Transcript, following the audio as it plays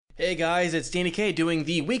Hey guys, it's Danny K doing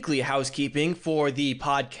the weekly housekeeping for the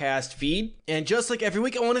podcast feed. And just like every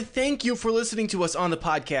week, I want to thank you for listening to us on the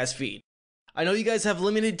podcast feed. I know you guys have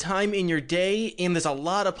limited time in your day, and there's a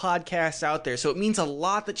lot of podcasts out there, so it means a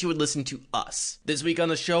lot that you would listen to us. This week on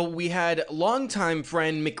the show, we had longtime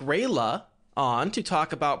friend McRayla on to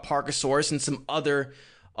talk about Parkasaurus and some other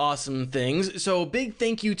awesome things. So big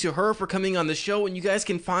thank you to her for coming on the show, and you guys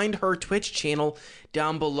can find her Twitch channel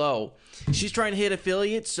down below. She's trying to hit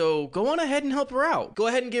affiliate, so go on ahead and help her out. Go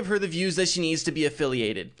ahead and give her the views that she needs to be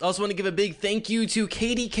affiliated. I also want to give a big thank you to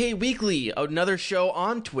KDK Weekly, another show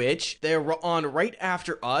on Twitch. They're on right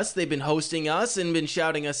after us. They've been hosting us and been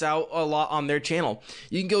shouting us out a lot on their channel.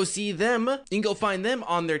 You can go see them. You can go find them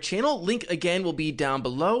on their channel. Link again will be down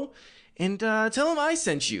below. And tell them I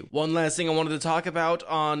sent you. One last thing I wanted to talk about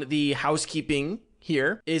on the housekeeping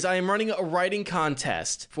here is I am running a writing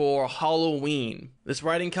contest for Halloween. This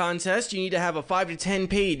writing contest, you need to have a 5 to 10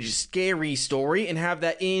 page scary story and have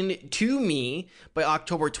that in to me by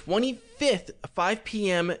October 25th, 5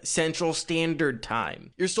 p.m. Central Standard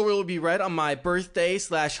Time. Your story will be read on my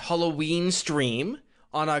birthday/Halloween stream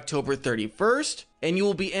on October 31st, and you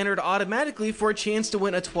will be entered automatically for a chance to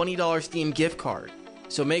win a $20 Steam gift card.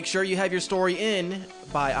 So make sure you have your story in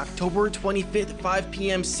by October 25th, 5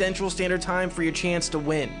 p.m. Central Standard Time for your chance to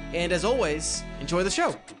win. And as always, enjoy the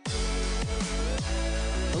show.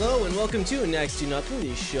 Hello and welcome to Next to Nothing,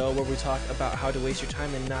 the show where we talk about how to waste your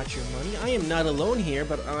time and not your money. I am not alone here,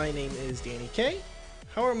 but my name is Danny K.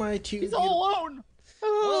 How are my two... He's all alone!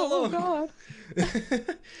 Oh, God.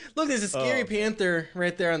 Look, there's a scary panther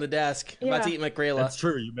right there on the desk. Yeah. About to eat McRayla. That's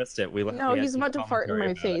true, you missed it. No, he's about to fart in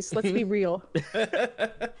my face. Let's be real.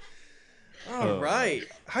 All right.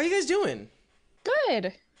 How are you guys doing?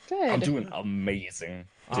 Good. I'm doing amazing.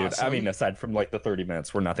 Dude, Awesome. I mean, aside from like the 30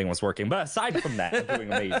 minutes where nothing was working, but aside from that, I'm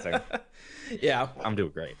doing amazing. Yeah. I'm doing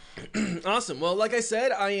great. Awesome. Well, like I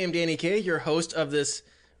said, I am Danny K, your host of this,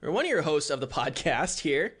 or one of your hosts of the podcast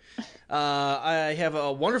here. I have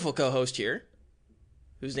a wonderful co-host here,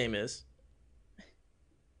 whose name is...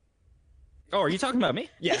 Oh, are you talking about me?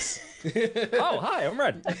 Yes. Oh, hi, I'm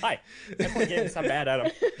Red. Hi. I play games, I'm bad at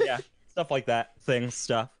them. Yeah, stuff like that. Things,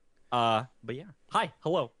 stuff. But yeah. Hi,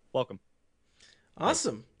 hello, welcome.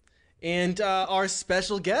 Awesome. And our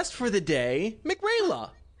special guest for the day, McRayla.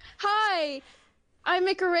 Hi, I'm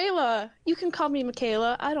Michaela. You can call me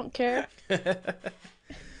Michaela. I don't care.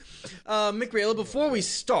 McRayla, before we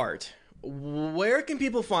start, where can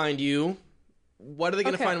people find you? What are they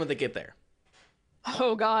going to find when they get there?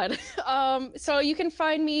 Oh, God. So you can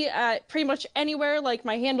find me at pretty much anywhere. Like,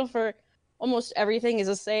 my handle for almost everything is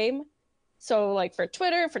the same. So, like, for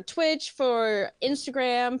Twitter, for Twitch, for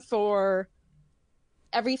Instagram, for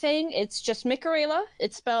everything, it's just Michaela.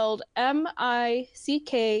 It's spelled Mickerayla.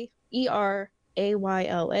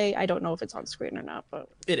 I don't know if it's on screen or not, but...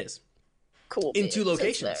 It is. Cool. In 2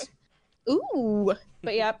 locations. Ooh.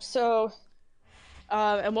 But yep, so...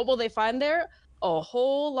 and what will they find there? A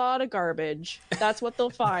whole lot of garbage. That's what they'll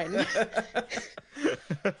find.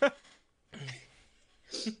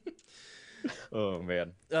 Oh,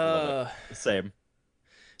 man. Same.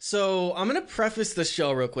 So, I'm going to preface the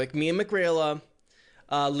show real quick. Me and McRayla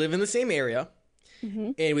live in the same area,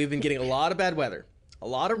 and we've been getting a lot of bad weather. A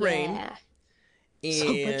lot of rain. Yeah. And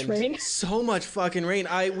So much rain. So much fucking rain.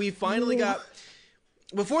 We finally got...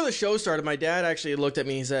 Before the show started, my dad actually looked at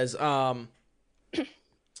me and says,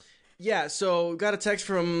 yeah, so got a text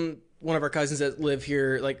from one of our cousins that live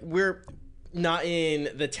here. Like, we're not in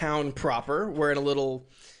the town proper. We're in a little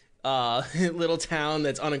little town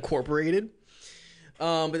that's unincorporated.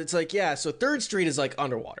 But it's like, yeah, so 3rd Street is like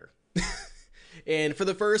underwater. And for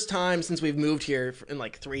the first time since we've moved here in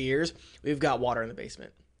like 3 years, we've got water in the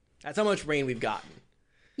basement. That's how much rain we've gotten.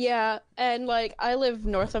 Yeah, and like I live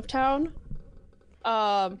north of town.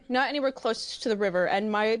 Not anywhere close to the river,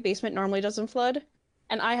 and my basement normally doesn't flood.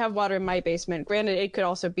 And I have water in my basement. Granted, it could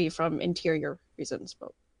also be from interior reasons,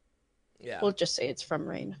 but Yeah. we'll just say it's from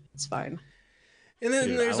rain. It's fine. And then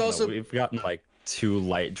Dude, there's I don't also... know. We've gotten like 2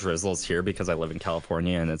 light drizzles here because I live in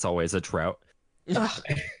California and it's always a drought.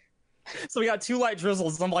 So we got 2 light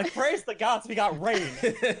drizzles and I'm like, praise the gods, we got rain.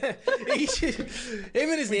 Him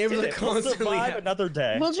and his neighbors are We'll constantly... survive another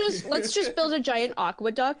day. Let's just build a giant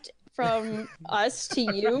aqueduct from us to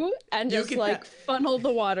you and You just can like funnel the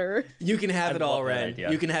water. You can have it all, love that Ren. idea.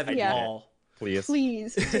 You can have it Yeah. all. Please.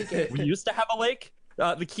 Please take it. We used to have a lake.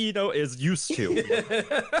 The keynote is used to.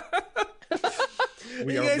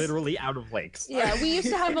 We You are guys- literally out of lakes. Yeah, we used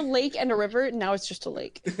to have a lake and a river. Now it's just a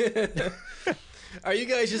lake. Are you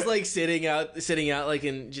guys just like sitting out like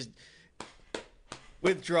in just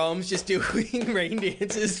with drums, just doing rain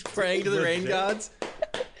dances, praying to the rain Legit. gods?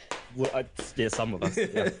 Yeah, some of us.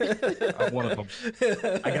 Yeah. I'm one of them.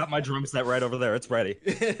 I got my drum set right over there. It's ready.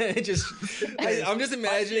 I'm just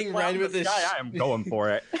imagining Ren with his. I am going for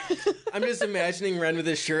it. I'm just imagining Ren with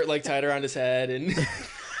his shirt like tied around his head and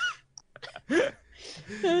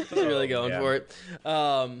he's really going for it.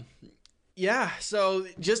 Yeah. So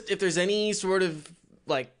just if there's any sort of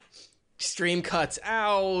like stream cuts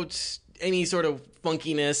out, any sort of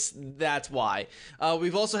funkiness, that's why.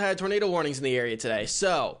 We've also had tornado warnings in the area today.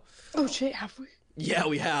 So. Oh shit, have we? Yeah,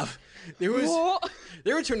 we have. There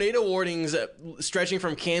were tornado warnings stretching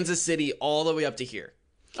from Kansas City all the way up to here.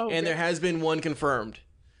 Oh, and there has been one confirmed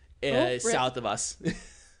south of us.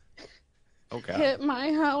 Okay. Hit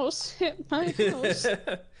my house. Hit my house.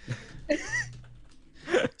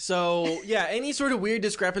 So, yeah, any sort of weird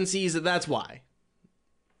discrepancies, that's why.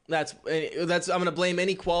 That's I'm going to blame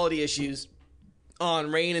any quality issues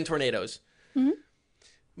on rain and tornadoes. Mm-hmm.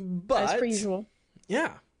 But as per usual.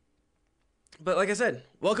 Yeah. But like I said,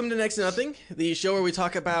 welcome to Next to Nothing, the show where we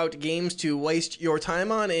talk about games to waste your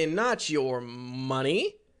time on and not your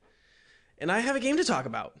money. And I have a game to talk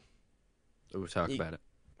about. Ooh, talk about it.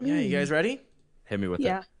 Yeah, you guys ready? Hit me with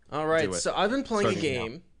it. All right, so I've been playing a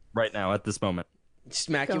game. Right now, at this moment.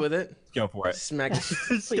 Smack you with it? Go for it. Smack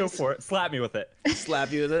Go for it. Slap me with it.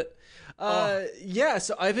 Slap you with it. Yeah,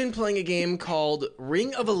 so I've been playing a game called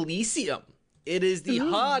Ring of Elysium. It is the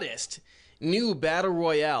hottest new battle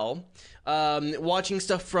royale. Watching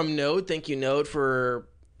stuff from Node. Thank you, Node, for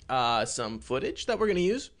some footage that we're going to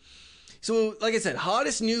use. So, like I said,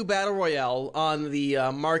 hottest new battle royale on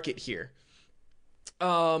the market here.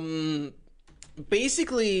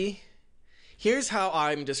 Basically, here's how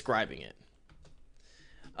I'm describing it.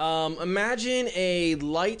 Imagine a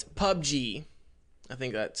light PUBG. I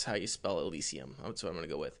think that's how you spell Elysium. That's what I'm going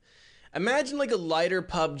to go with. Imagine like a lighter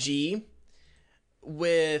PUBG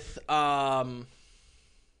with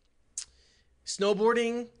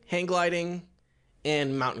snowboarding, hang gliding,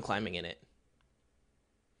 and mountain climbing in it.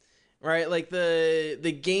 Right? Like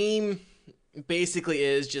the game basically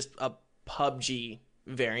is just a PUBG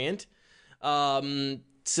variant.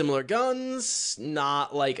 Similar guns,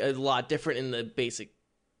 not like a lot different in the basic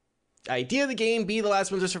idea of the game, be the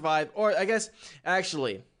last one to survive, or I guess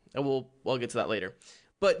actually we'll get to that later.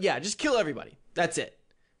 But yeah, just kill everybody. That's it.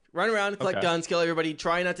 Run around, collect guns, kill everybody,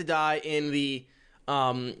 try not to die in the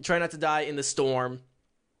storm.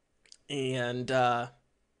 And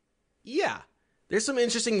yeah, there's some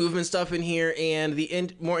interesting movement stuff in here, and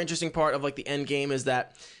the more interesting part of like the end game is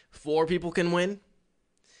that 4 people can win.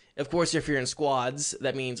 Of course, if you're in squads,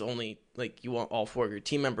 that means only like you want all 4 of your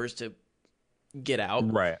team members to get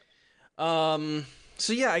out. Right.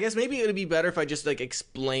 So yeah, I guess maybe it would be better if I just like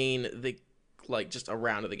explain the like just a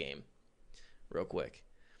round of the game real quick.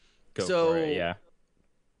 Go for it, yeah.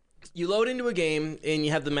 You load into a game and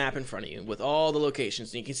you have the map in front of you with all the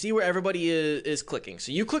locations, and you can see where everybody is clicking.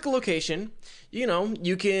 So you click a location,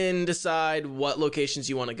 you can decide what locations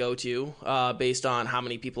you want to go to based on how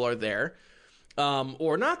many people are there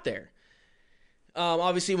or not there.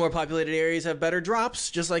 Obviously, more populated areas have better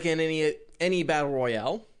drops, just like in any battle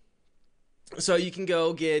royale. So you can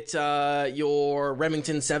go get your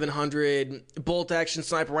Remington 700 bolt-action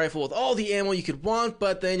sniper rifle with all the ammo you could want,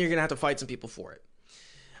 but then you're going to have to fight some people for it.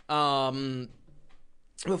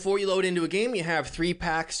 Before you load into a game, you have 3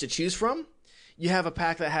 packs to choose from. You have a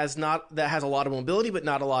pack that has a lot of mobility, but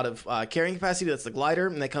not a lot of carrying capacity. That's the glider,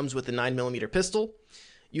 and that comes with the 9mm pistol.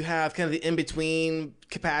 You have kind of the in-between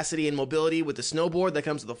capacity and mobility with the snowboard that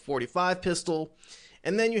comes with a 45 pistol.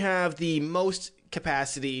 And then you have the most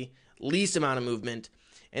capacity, least amount of movement,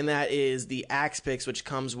 and that is the axe picks, which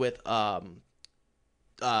comes with double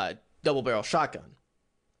barrel shotgun.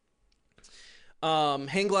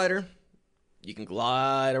 Hang glider, you can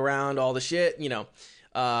glide around all the shit,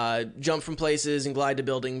 jump from places and glide to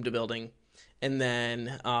building, and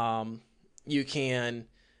then you can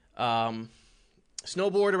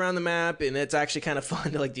snowboard around the map, and it's actually kind of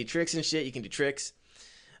fun to like do tricks and shit. You can do tricks,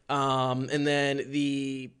 and then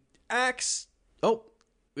the axe. Oh,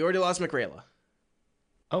 we already lost McRayla.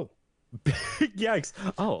 Oh, yikes!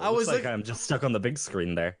 Oh, I was like I'm just stuck on the big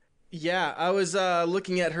screen there. Yeah, I was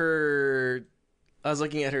looking at her. I was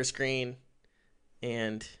looking at her screen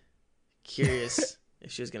and curious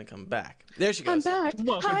if she was going to come back. There she goes. I'm back.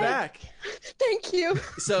 Welcome back. Thank you.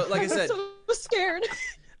 So, like I said, I'm so scared.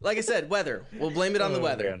 Like I said, weather. We'll blame it on the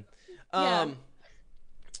weather.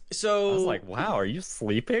 So I was like, wow, are you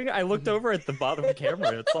sleeping? I looked over at the bottom of the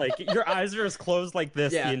camera. It's like your eyes are just closed like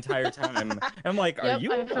this the entire time. I'm like, are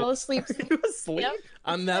you? I fell asleep. Are you asleep? Yep.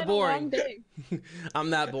 I'm that boring. I'm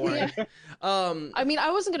that boring. I mean,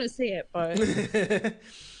 I wasn't gonna say it, but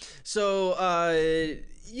so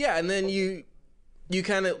yeah, and then you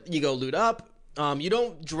go loot up. You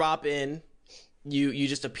don't drop in. You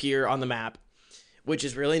just appear on the map, which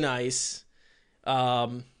is really nice.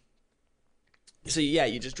 So yeah,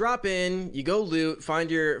 you just drop in, you go loot, find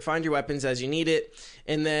your weapons as you need it,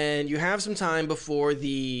 and then you have some time before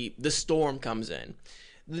the storm comes in.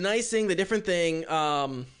 The different thing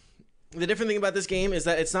about this game is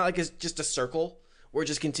that it's not like it's just a circle where it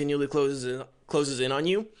just continually closes in on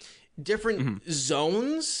you. Different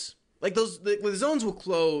zones, like the zones will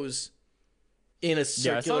close in a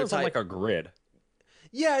circular it sounds type. like a grid.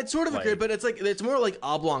 Yeah, it's sort of a grid, but it's more like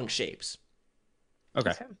oblong shapes.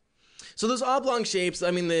 Okay. So those oblong shapes,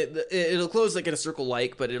 I mean, it'll close like in a circle,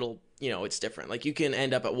 but it'll, it's different. Like you can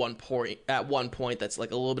end up at one point that's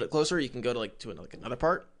like a little bit closer. You can go to another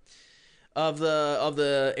part of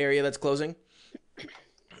the area that's closing.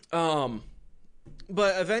 But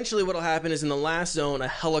eventually, what'll happen is in the last zone, a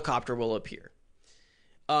helicopter will appear.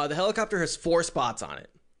 The helicopter has 4 spots on it,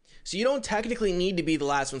 so you don't technically need to be the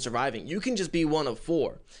last one surviving. You can just be one of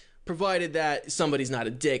 4, provided that somebody's not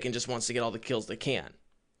a dick and just wants to get all the kills they can.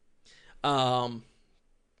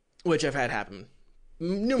 Which I've had happen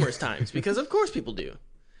numerous times because of course people do.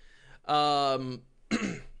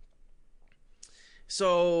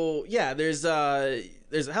 So yeah, there's a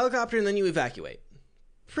helicopter and then you evacuate.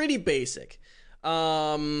 Pretty basic.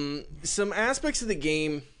 Some aspects of the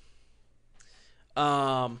game,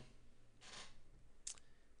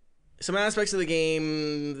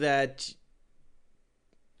 that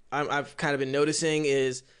I've kind of been noticing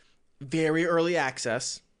is very early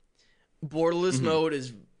access. Borderless mode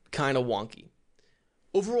is kind of wonky.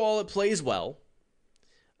 Overall, it plays well.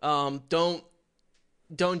 Don't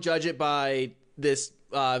judge it by this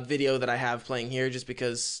video that I have playing here, just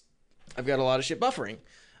because I've got a lot of shit buffering.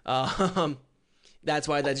 That's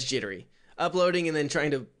why that's jittery. Uploading and then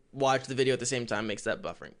trying to watch the video at the same time makes that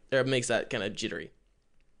kind of jittery.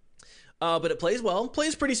 But it plays well.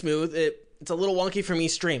 Plays pretty smooth. It's a little wonky for me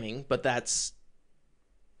streaming, but that's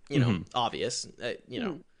obvious.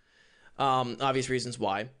 Obvious reasons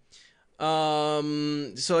why.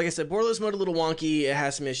 So like I said, borderless mode a little wonky. It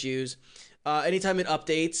has some issues. Anytime it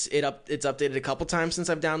updates, it's updated a couple times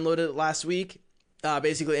since I've downloaded it last week.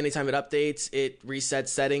 Basically, anytime it updates, it resets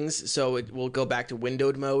settings, so it will go back to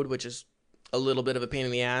windowed mode, which is a little bit of a pain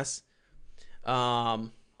in the ass.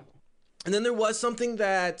 And then there was something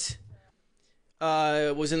that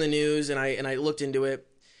was in the news, and I looked into it.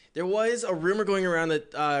 There was a rumor going around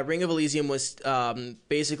that Ring of Elysium was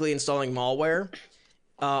basically installing malware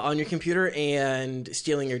on your computer and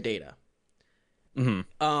stealing your data. I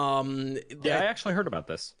actually heard about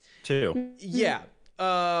this too. Yeah.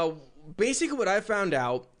 Basically, what I found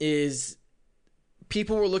out is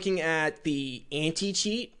people were looking at the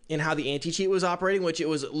anti-cheat and how the anti-cheat was operating, which it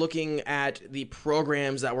was looking at the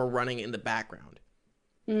programs that were running in the background,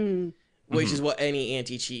 which is what any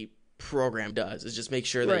anti-cheat program does, is just make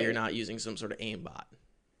sure that you're not using some sort of aimbot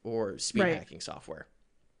or speed hacking software.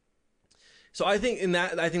 So I think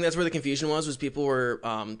that's where the confusion was people were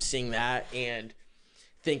seeing that and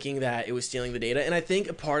thinking that it was stealing the data. And I think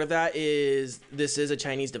a part of that is this is a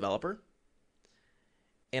Chinese developer,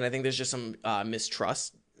 and I think there's just some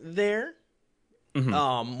mistrust there.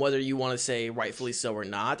 Whether you want to say rightfully so or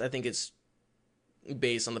not, I think it's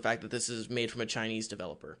based on the fact that this is made from a Chinese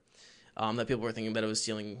developer. That people were thinking that it was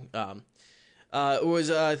stealing,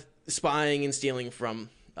 spying and stealing from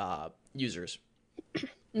users.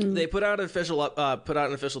 They put out an official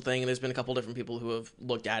thing, and there's been a couple different people who have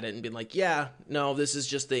looked at it and been like, "Yeah, no, this is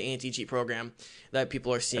just the anti-cheat program that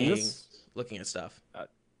people are seeing, looking at stuff."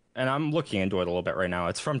 And I'm looking into it a little bit right now.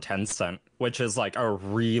 It's from Tencent, which is like a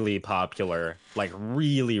really popular,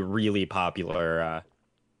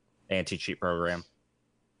 anti-cheat program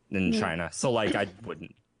in China. So like, I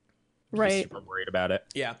wouldn't. Be super worried about it.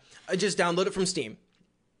 Yeah, I just download it from Steam,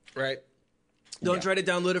 right? Don't try to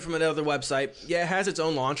download it from another website. Yeah, it has its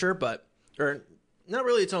own launcher, or not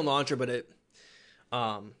really its own launcher, but it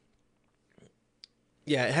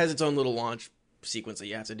has its own little launch sequence that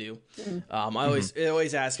you have to do. It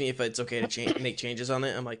always asks me if it's okay to make changes on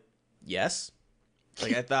it. I'm like, yes.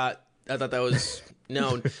 Like I thought that was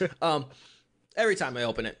known. Every time I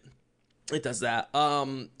open it, it does that.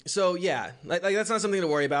 So yeah, like that's not something to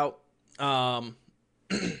worry about. In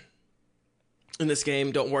this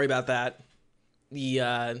game, don't worry about that.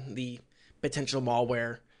 The potential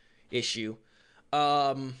malware issue.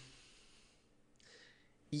 I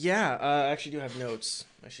actually do have notes.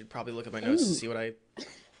 I should probably look at my notes to see what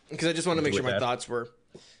because I just want to make sure my thoughts were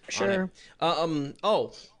sure.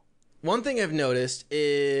 One thing I've noticed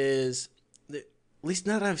is that, at least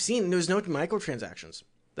not that I've seen, there's no microtransactions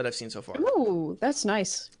that I've seen so far. Ooh, that's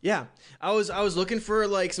nice. Yeah, I was looking for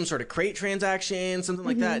like some sort of crate transaction, something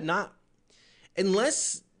like that. Not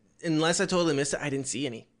unless I totally missed it. I didn't see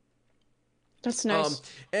any. That's nice.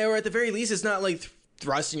 Or at the very least, it's not like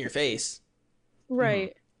thrust in your face.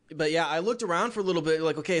 Right. But yeah, I looked around for a little bit.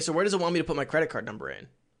 Like, okay, so where does it want me to put my credit card number in?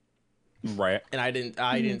 Right. And I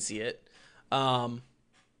didn't see it.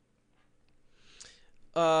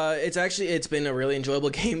 It's been a really enjoyable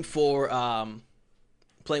game for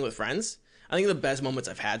playing with friends. I think the best moments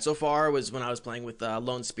I've had so far was when I was playing with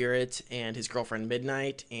Lone Spirit and his girlfriend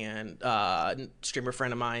Midnight and streamer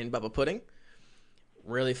friend of mine Bubba Pudding.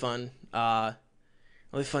 Really fun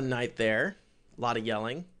night there. A lot of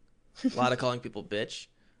yelling, a lot of calling people bitch.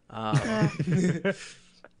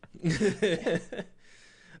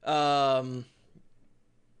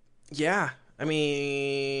 Yeah, I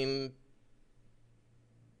mean,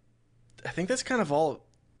 I think that's kind of all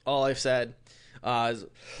I've said. I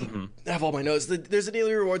have all my notes. There's a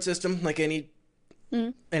daily reward system, like anything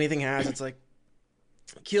has. It's like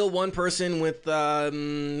kill one person with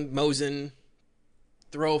Mosin,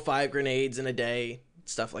 throw 5 grenades in a day,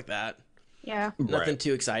 stuff like that. Yeah. Nothing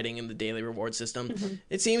too exciting in the daily reward system.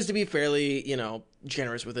 It seems to be fairly,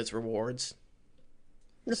 generous with its rewards.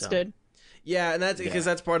 That's good. Yeah, and that's because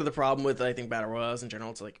that's part of the problem with, I think, Battle Royales in general.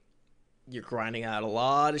 It's like you're grinding out a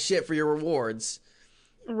lot of shit for your rewards.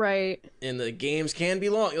 Right. And the games can be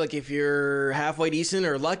long. Like, if you're halfway decent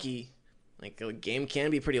or lucky, like, a game can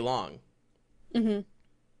be pretty long.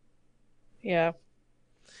 Yeah.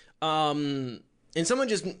 And someone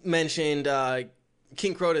just mentioned,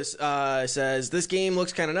 King Crotus says, this game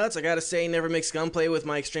looks kind of nuts. I gotta say, never mix gunplay with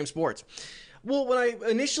my extreme sports. Well, when I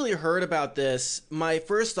initially heard about this, my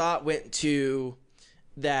first thought went to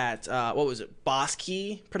that, what was it, Boss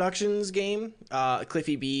Key Productions game?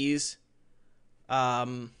 Cliffy B's.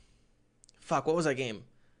 What was that game?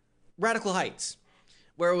 Radical Heights.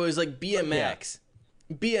 Where it was like BMX.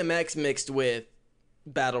 BMX mixed with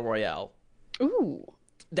Battle Royale. Ooh.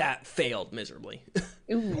 That failed miserably.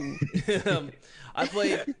 Ooh. I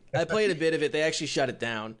played a bit of it. They actually shut it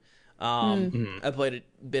down. I played a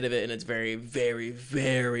bit of it, and it's very, very,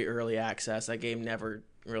 very early access. That game never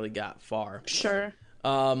really got far. Sure.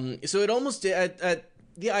 So it almost did.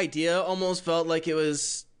 The idea almost felt like it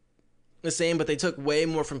was the same, but they took way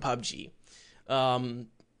more from PUBG.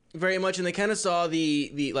 Very much, and they kind of saw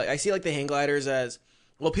the like. I see like the hang gliders as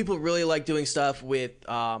well. People really like doing stuff with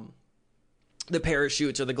the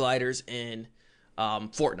parachutes or the gliders in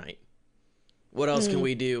Fortnite. What else can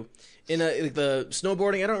we do? In the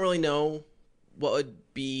snowboarding, I don't really know what would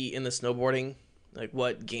be in the snowboarding. Like,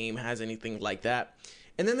 what game has anything like that?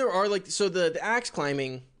 And then there are, like, so the axe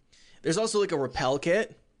climbing, there's also, like, a rappel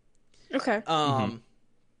kit. Okay.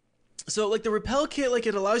 So, like, the rappel kit, like,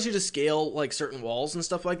 it allows you to scale, like, certain walls and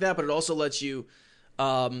stuff like that, but it also lets you,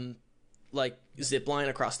 like, zip line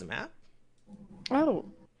across the map. Oh.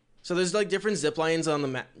 So there's, like, different zip lines on the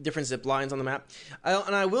map.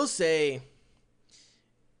 And I will say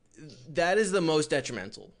that is the most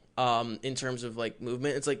detrimental in terms of, like,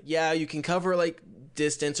 movement. It's like, yeah, you can cover, like,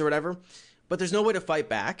 distance or whatever, but there's no way to fight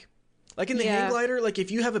back. Like, in the hang glider, like,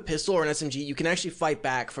 if you have a pistol or an SMG, you can actually fight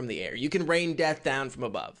back from the air. You can rain death down from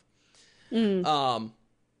above. You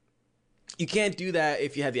can't do that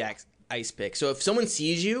if you have the ice pick. So if someone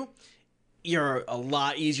sees you, you're a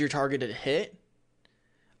lot easier target to hit.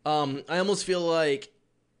 I almost feel like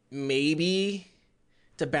maybe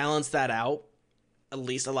to balance that out, at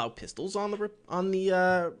least allow pistols on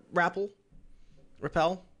the rappel.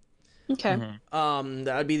 Okay.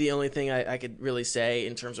 That would be the only thing I could really say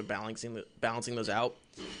in terms of balancing those out.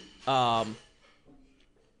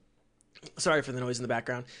 Sorry for the noise in the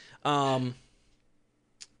background.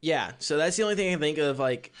 Yeah, so that's the only thing I can think of,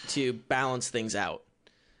 like, to balance things out.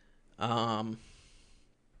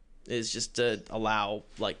 Is just to allow,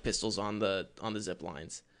 like, pistols on the zip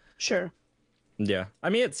lines. Sure. Yeah. I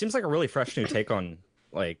mean, it seems like a really fresh new take on,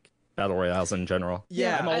 like, Battle Royales in general.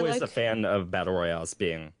 Yeah. I'm always a fan of Battle Royales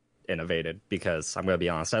being innovated because, I'm going to be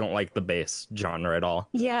honest, I don't like the base genre at all.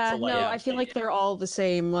 Yeah, So, like, I feel like they're all the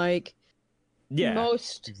same. Like,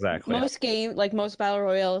 most Battle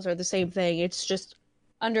Royales are the same thing. It's just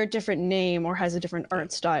under a different name or has a different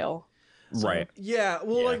art style. So, right. Yeah,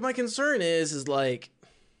 well, like, my concern is like,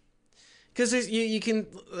 because you can,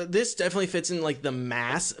 this definitely fits in, like, the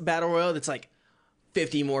mass Battle Royale that's, like,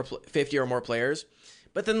 50 or more players.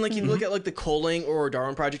 But then, like, you look at, like, the Coling or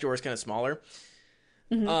Darwin Project, where it's kind of smaller.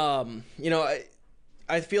 I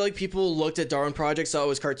feel like people looked at Darwin Project, saw it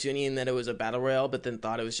was cartoony and that it was a Battle Royale, but then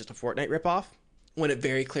thought it was just a Fortnite ripoff, when it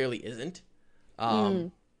very clearly isn't.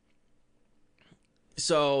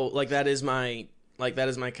 So, like, that is my Like, that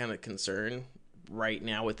is my kind of concern right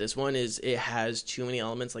now with this one, is it has too many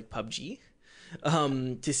elements like PUBG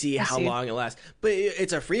to see how long it lasts. But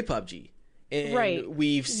it's a free PUBG. And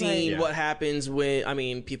we've seen what happens when, I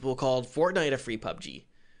mean, people called Fortnite a free PUBG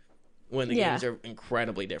when the games are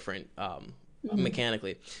incredibly different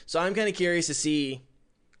mechanically. So I'm kind of curious to see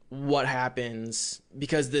what happens,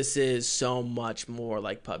 because this is so much more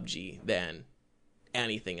like PUBG than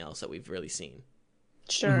anything else that we've really seen.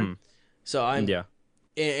 Sure. So I'm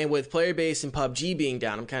and with player base and PUBG being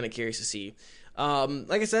down, I'm kind of curious to see.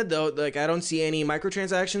 Like I said though, like I don't see any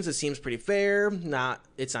microtransactions. It seems pretty fair.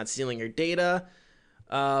 It's not stealing your data.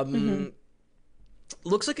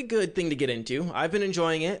 Looks like a good thing to get into. I've been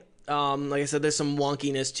enjoying it. Like I said, there's some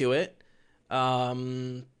wonkiness to it.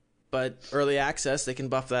 But early access, they can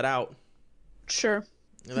buff that out. Sure.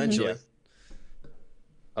 Eventually.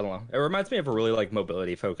 I don't know. It reminds me of a really like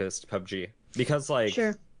mobility focused PUBG, because like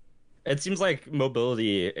it seems like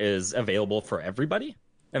mobility is available for everybody,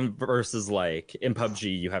 and versus like in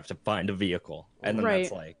PUBG you have to find a vehicle, and then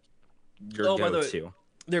that's like your go-to.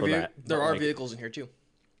 There are vehicles in here too.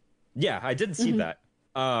 Yeah, I did see that.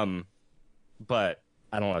 But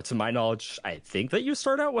I don't know. To my knowledge, I think that you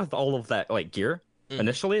start out with all of that like gear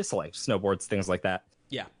initially, so like snowboards, things like that.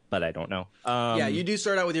 Yeah. But I don't know. Yeah, you do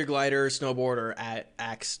start out with your glider, snowboard, or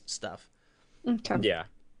axe stuff. Okay. Yeah.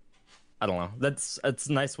 I don't know. That's a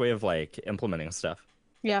nice way of like implementing stuff.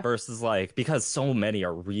 Yeah. Versus like, because so many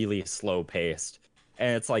are really slow paced,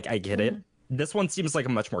 and it's like I get it. This one seems like a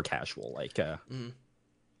much more casual, like a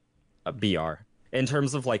BR in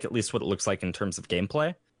terms of like at least what it looks like in terms of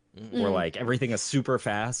gameplay, where like everything is super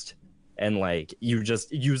fast and like you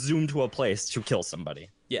zoom to a place to kill somebody.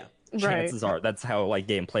 Yeah. Chances are that's how like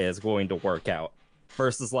gameplay is going to work out.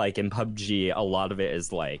 Versus like in PUBG, a lot of it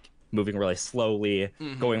is like moving really slowly,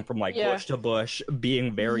 going from like bush to bush,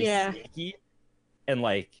 being very sneaky, and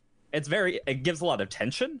like it gives a lot of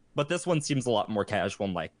tension. But this one seems a lot more casual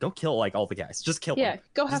and like, go kill like all the guys, just kill them. Yeah,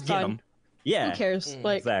 go have fun. Them. Yeah, who cares?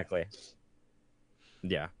 Like exactly.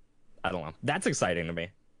 Yeah, I don't know. That's exciting to me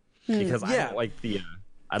because I don't like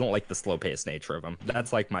the slow paced nature of them.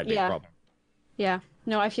 That's like my big problem. Yeah,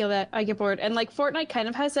 no, I feel that. I get bored. And like Fortnite kind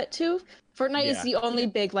of has that too. Fortnite is the only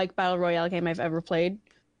big like battle royale game I've ever played.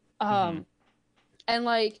 And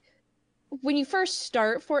like when you first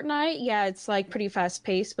start Fortnite, it's like pretty fast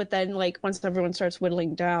paced, but then like once everyone starts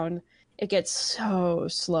whittling down, it gets so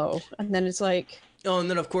slow. And then it's like and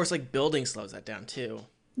then of course like building slows that down too.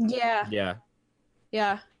 Yeah.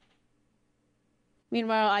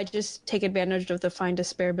 Meanwhile, I just take advantage of the find a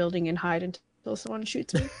spare building and hide until someone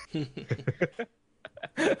shoots me.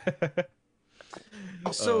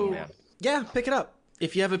 So, pick it up.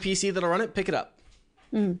 If you have a PC that'll run it, pick it up.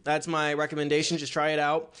 That's my recommendation. Just try it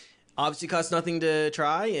out. Obviously costs nothing to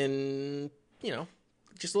try, and,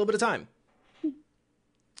 just a little bit of time.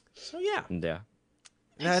 So, yeah.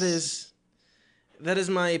 That is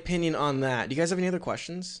my opinion on that. Do you guys have any other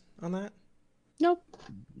questions on that? Nope.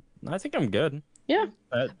 I think I'm good. Yeah.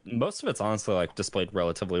 Most of it's honestly like displayed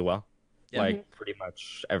relatively well. Yeah. Like pretty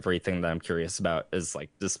much everything that I'm curious about is like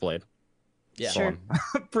displayed. Yeah. So I'm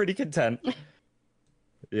pretty content.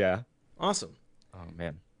 Yeah. Awesome. Oh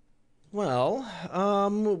man. Well,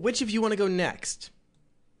 which of you want to go next?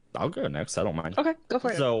 I'll go next. I don't mind. Okay, go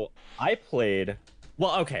for it. So I played.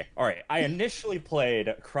 Well, okay, all right. I initially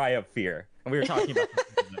played Cry of Fear, and we were talking about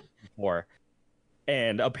this before.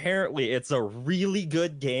 And apparently, it's a really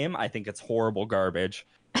good game. I think it's horrible garbage,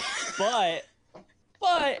 but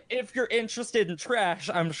if you're interested in trash,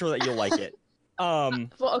 I'm sure that you'll like it. Well,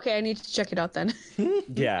 okay, I need to check it out then.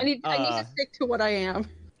 Yeah, I need to stick to what I am.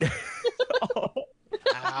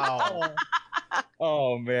 Ow.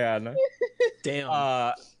 Oh man.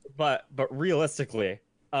 Damn. But realistically,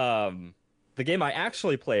 the game I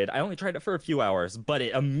actually played, I only tried it for a few hours, but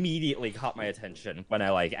it immediately caught my attention when I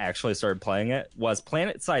like actually started playing it, was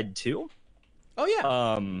PlanetSide 2. Oh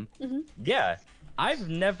yeah. Yeah. I've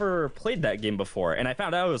never played that game before, and I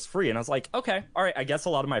found out it was free, and I was like, okay, all right, I guess a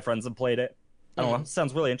lot of my friends have played it. I don't know,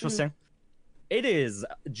 sounds really interesting. It is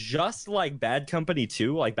just like Bad Company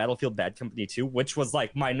 2, like Battlefield Bad Company 2, which was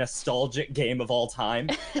like my nostalgic game of all time.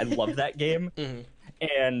 I love that game.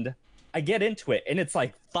 And I get into it, and it's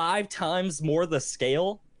like 5 times more the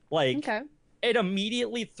scale. Like, it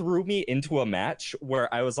immediately threw me into a match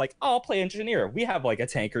where I was like, oh, I'll play Engineer. We have like a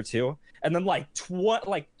tank or two. And then like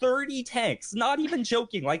 30 tanks, not even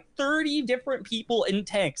joking, like 30 different people in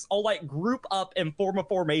tanks all like group up and form a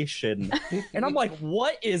formation. And I'm like,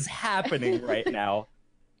 what is happening right now?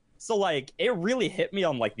 So like, it really hit me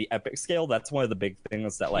on like the epic scale. That's one of the big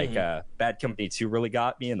things that like Bad Company 2 really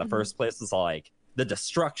got me in the first place, is like the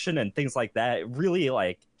destruction and things like that, it really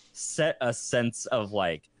like set a sense of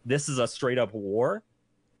like this is a straight up war,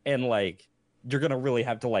 and like you're gonna really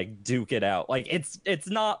have to like duke it out. Like it's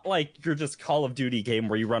not like your just Call of Duty game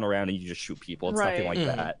where you run around and you just shoot people. It's nothing like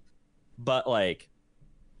that. But like,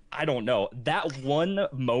 I don't know, that one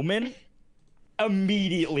moment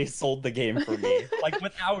immediately sold the game for me, like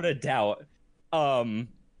without a doubt.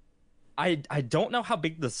 I don't know how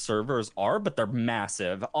big the servers are, but they're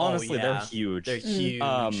massive. Honestly, they're huge. They're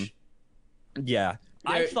huge. Yeah,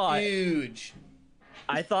 They're huge.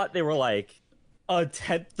 I thought they were like a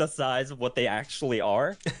tenth the size of what they actually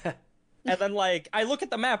are. And then like I look at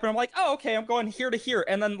the map and I'm like, oh, okay, I'm going here to here.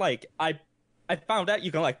 And then like I found out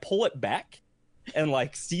you can like pull it back and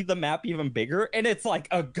like see the map even bigger, and it's like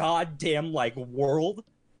a goddamn like world.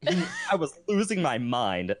 I was losing my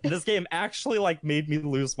mind. This game actually like made me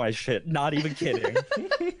lose my shit. Not even kidding.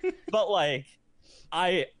 But like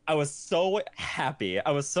I was so happy.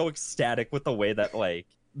 I was so ecstatic with the way that like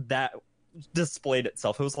that displayed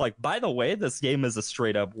itself. It was like, by the way, this game is a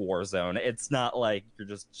straight up war zone. It's not like you're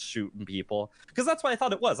just shooting people, because that's what I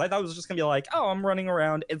thought it was. I thought it was just gonna be like, oh, I'm running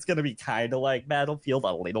around. It's gonna be kind of like Battlefield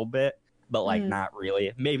a little bit, but like not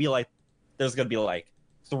really. Maybe like there's gonna be like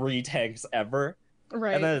 3 tanks ever.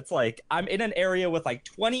 Right. And then it's like I'm in an area with like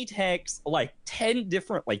 20 tanks, like 10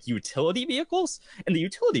 different like utility vehicles, and the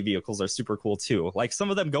utility vehicles are super cool too. Like some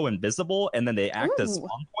of them go invisible and then they act as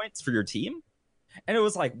spawn points for your team. And it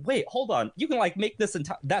was like, wait, hold on. You can like make this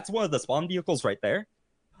entire, that's one of the spawn vehicles right there.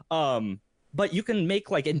 But you can make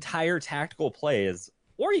like entire tactical plays,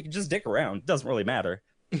 or you can just dick around. Doesn't really matter.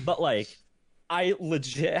 But like I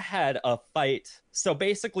legit had a fight. So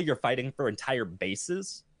basically you're fighting for entire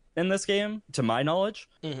bases in this game, to my knowledge.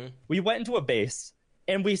 We went into a base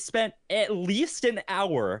and we spent at least an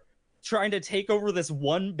hour trying to take over this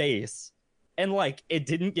one base, and like it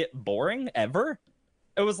didn't get boring ever.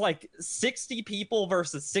 It was like 60 people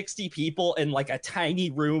versus 60 people in like a tiny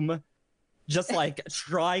room, just like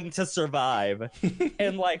trying to survive,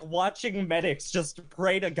 and like watching medics just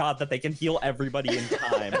pray to God that they can heal everybody in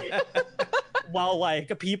time, while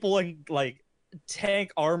like people in like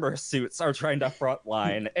tank armor suits are trying to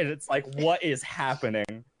frontline, and it's like, what is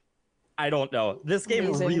happening? I don't know. This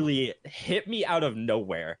game really hit me out of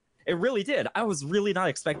nowhere. It really did. I was really not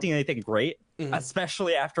expecting anything great,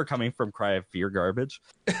 especially after coming from Cry of Fear garbage.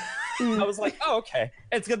 I was like, oh, okay,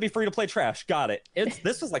 it's gonna be free to play trash. Got it.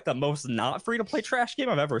 This was like the most not free to play trash game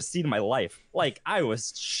I've ever seen in my life. Like I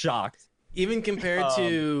was shocked. Even compared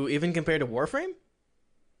to Warframe?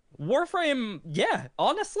 Warframe, yeah,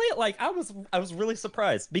 honestly, like I was really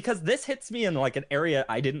surprised, because this hits me in like an area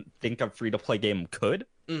I didn't think a free to play game could.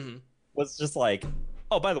 Was just like,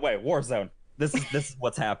 oh, by the way, Warzone. This is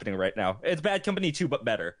what's happening right now. It's Bad Company 2, but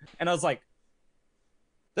better. And I was like,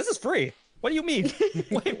 this is free. What do you mean?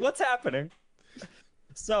 Wait, what's happening?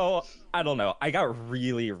 So I don't know. I got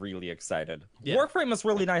really, really excited. Warframe was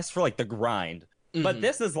really nice for like the grind, but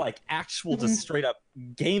this is like actual just straight up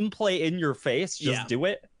gameplay in your face. Just do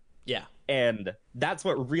it. Yeah. And that's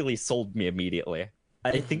what really sold me immediately.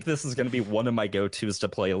 I think this is going to be one of my go-tos to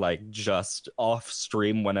play like just off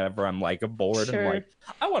stream whenever I'm like bored and like,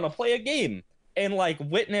 I want to play a game and like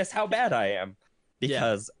witness how bad I am.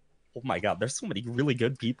 Because, oh my God, there's so many really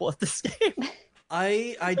good people at this game.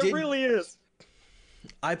 It really is.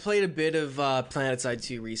 I played a bit of PlanetSide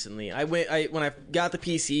 2 recently. When I got the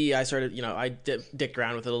PC, I started, I dicked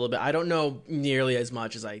around with it a little bit. I don't know nearly as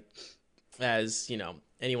much as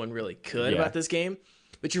anyone really could about this game.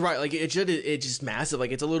 But you're right, like it's just massive.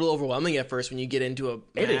 Like it's a little overwhelming at first when you get into a match.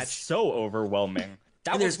 It is so overwhelming.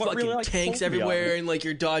 And there's fucking really, like, tanks everywhere, and like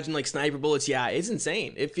you're dodging like sniper bullets. Yeah, it's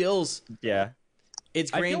insane. It feels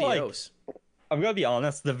it's grandiose. I'm gonna be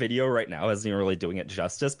honest, the video right now isn't even really doing it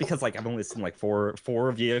justice, because like I've only seen like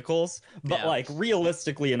four vehicles, but like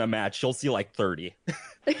realistically in a match you'll see like 30.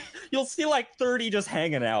 You'll see like 30 just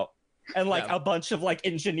hanging out. And like a bunch of like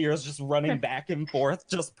engineers just running back and forth,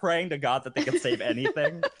 just praying to God that they can save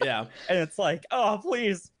anything. And it's like, oh,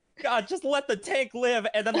 please, God, just let the tank live.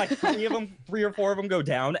 And then like 3 or 4 of them go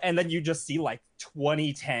down, and then you just see like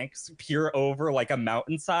 20 tanks peer over like a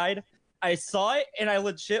mountainside. I saw it and I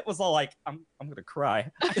legit was all like, I'm gonna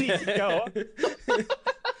cry. I need to go.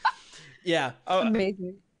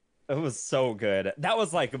 Amazing. It was so good. That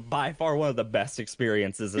was like by far one of the best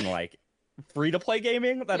experiences in like free-to-play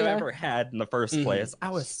gaming that I've ever had in the first place. I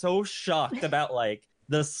was so shocked about like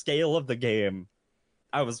the scale of the game.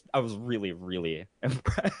 I was really, really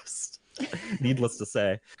impressed. Needless to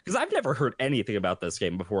say, because I've never heard anything about this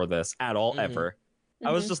game before this at all, ever.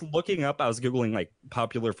 I was just looking up, I was googling like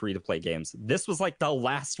popular free-to-play games. This was like the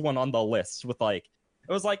last one on the list with like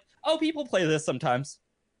It was like, oh, people play this sometimes,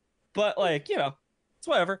 but like, it's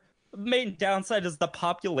whatever. The main downside is the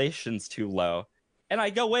population's too low, and I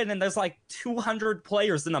go in and there's like 200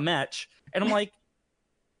 players in a match, and I'm like,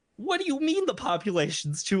 what do you mean the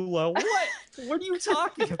population's too low? What are you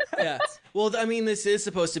talking about? Yeah. Well, I mean, this is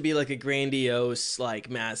supposed to be like a grandiose, like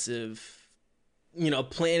massive,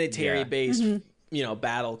 planetary based,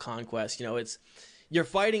 battle conquest. You're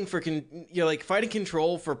fighting for fighting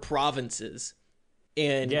control for provinces,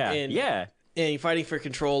 and you're fighting for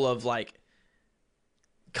control of like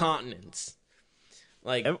continents,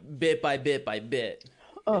 like bit by bit by bit.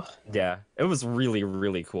 Oh yeah, it was really,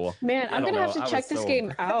 really cool. man, I'm gonna have to check this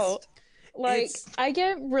game out. Like, I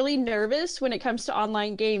get really nervous when it comes to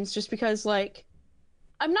online games just because, like,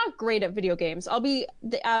 I'm not great at video games. I'll be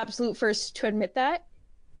the absolute first to admit that.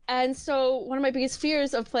 And so one of my biggest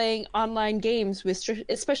fears of playing online games,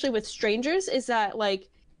 especially with strangers, is that, like,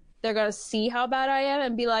 they're gonna see how bad I am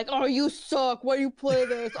and be like, oh, you suck, why do you play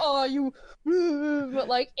this? Oh, you... But,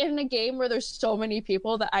 like, in a game where there's so many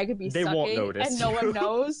people that I could be They won't notice and no one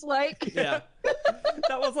knows, like... Yeah.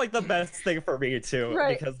 That was, like, the best thing for me, too.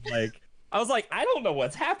 Right. Because, like... I was like, I don't know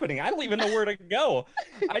what's happening. I don't even know where to go.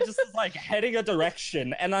 I just was like heading a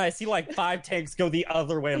direction, and then I see like 5 tanks go the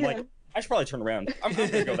other way. I'm like, I should probably turn around. I'm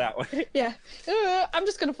gonna go that way. Yeah, I'm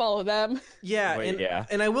just gonna follow them. Yeah,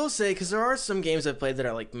 and I will say, because there are some games I've played that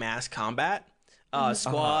are like mass combat.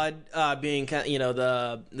 Squad being kind of,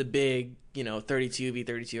 the big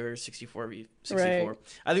 32v32 or 64v64. Right.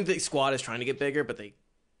 I think the Squad is trying to get bigger, but I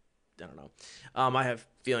don't know. I have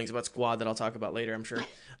feelings about Squad that I'll talk about later, I'm sure.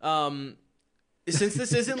 Since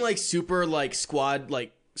this isn't like super like squad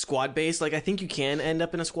based, like I think you can end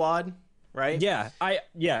up in a squad, right? Yeah,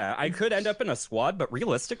 I could end up in a squad, but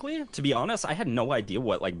realistically, to be honest, I had no idea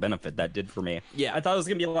what like benefit that did for me. Yeah. I thought it was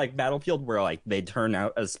gonna be like Battlefield where like they turn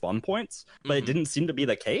out as spawn points, but it didn't seem to be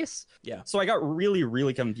the case. Yeah. So I got really,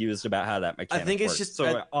 really confused about how that mechanic I think it's worked. just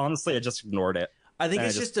so honestly, I just ignored it. I think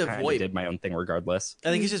it's just a VoIP. Did my own thing regardless. I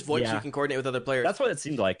think it's just VoIP so Yeah. you can coordinate with other players. That's what it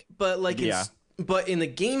seemed like. But like Yeah. but in the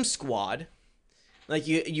game Squad, like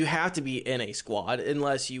you have to be in a squad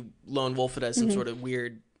unless you lone wolf it as some sort of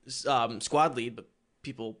weird squad lead, but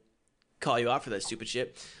people call you out for that stupid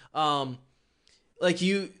shit. If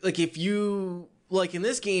you in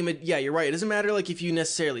this game, you're right. It doesn't matter like if you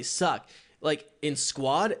necessarily suck. Like in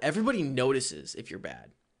Squad, everybody notices if you're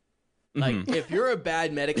bad. Like if you're a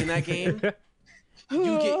bad medic in that game,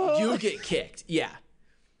 you get kicked. Yeah.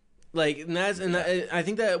 Like I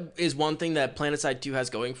think that is one thing that PlanetSide 2 has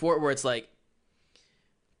going for it, where it's like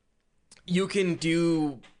you can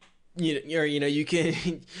do you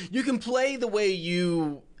can play the way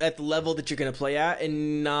you at the level that you're going to play at,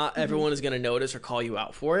 and not everyone is going to notice or call you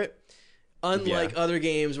out for it. Unlike other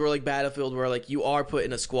games where like Battlefield, where like you are put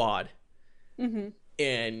in a squad, and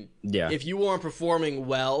if you aren't performing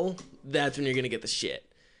well, that's when you're going to get the shit,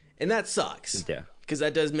 and that sucks. Yeah, because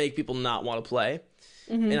that does make people not want to play.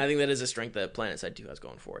 And I think that is a strength that PlanetSide 2 has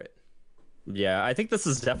going for it. Yeah, I think this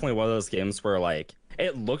is definitely one of those games where, like,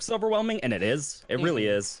 it looks overwhelming, and it is. It really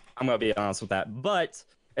is. I'm going to be honest with that. But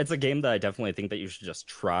it's a game that I definitely think that you should just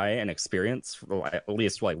try and experience, at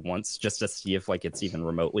least, like, once, just to see if, like, it's even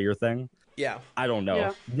remotely your thing. Yeah. I don't know.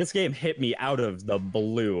 Yeah. This game hit me out of the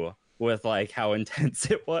blue with, like, how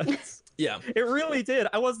intense it was. Yeah. It really did.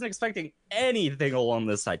 I wasn't expecting anything along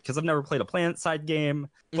this side, because I've never played a PlanetSide game.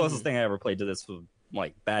 Closest thing I ever played to this was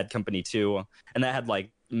like Bad Company 2, and that had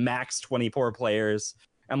like max 24 players.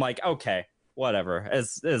 I'm like, okay, whatever,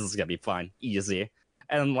 this is gonna be fine, easy.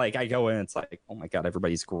 And like I go in, it's like, oh my god,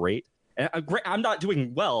 everybody's great. And I'm not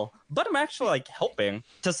doing well, but I'm actually like helping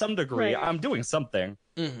to some degree. Right. I'm doing something.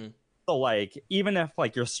 So like even if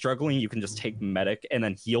like you're struggling, you can just take medic and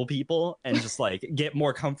then heal people and just like get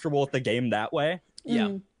more comfortable with the game that way.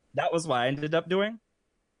 Yeah. That was what I ended up doing.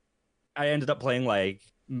 I ended up playing like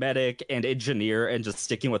medic and engineer and just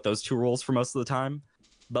sticking with those two roles for most of the time.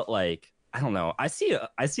 But like, I don't know. I see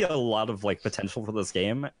a lot of like potential for this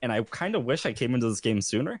game, and I kind of wish I came into this game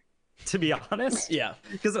sooner, to be honest. Yeah.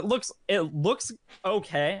 Because it looks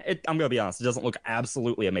okay. I'm gonna be honest, it doesn't look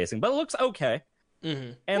absolutely amazing, but it looks okay.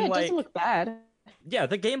 And it like, doesn't look bad. yeah,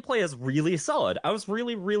 the gameplay is really solid. I was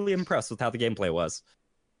really, really impressed with how the gameplay was.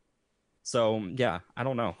 So yeah, I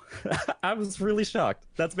don't know. I was really shocked.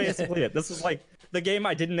 That's basically it. This is like the game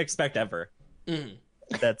I didn't expect ever.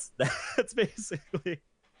 That's basically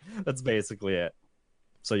it.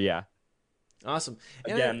 So yeah. Awesome.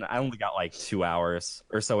 And Again, I only got like 2 hours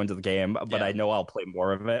or so into the game, but I know I'll play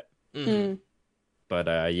more of it.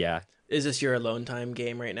 But yeah. Is this your alone time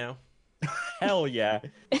game right now? Hell yeah.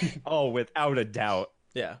 Oh, without a doubt.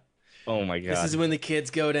 Yeah. Oh my god. This is when the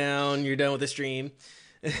kids go down. You're done with the stream.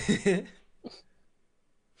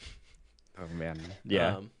 Oh man.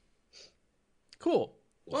 Yeah. Cool.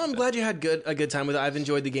 Well, I'm glad you had a good time with it. I've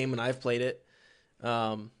enjoyed the game when I've played it.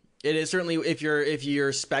 It is certainly, if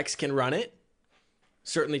your specs can run it,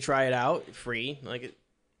 certainly try it out. Free, like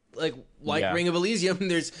Yeah. Ring of Elysium.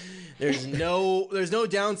 There's no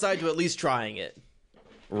downside to at least trying it.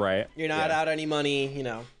 Right. You're not out any money, you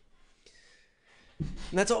know.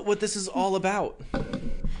 And that's what this is all about.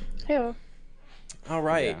 Yeah. All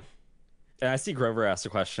right. Yeah. And I see Grover asked a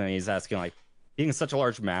question, and he's asking, like, being such a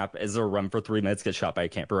large map, is there a run for 3 minutes, get shot by a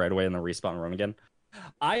camper right away, and then respawn and run again?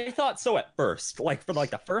 I thought so at first. Like, for, like,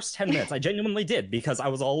 the first 10 minutes, I genuinely did, because I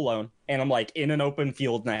was all alone, and I'm, like, in an open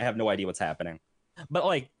field, and I have no idea what's happening. But,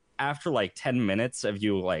 like, after, like, 10 minutes of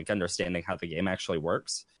you, like, understanding how the game actually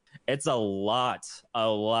works, it's a lot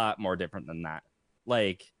more different than that.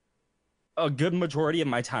 Like, a good majority of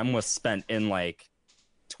my time was spent in, like,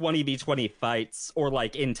 20v20 fights, or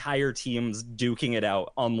like entire teams duking it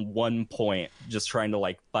out on one point, just trying to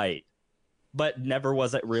like fight. But never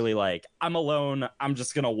was it really like, I'm alone, I'm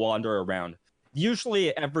just gonna wander around.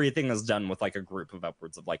 Usually everything is done with like a group of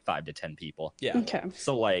upwards of like 5 to 10 people. Yeah. Okay.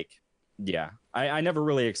 So like, yeah, I never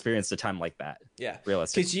really experienced a time like that. Yeah.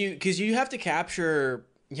 Realistically. Because you have to capture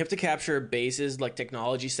bases like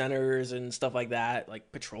technology centers and stuff like that, like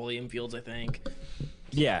petroleum fields, I think.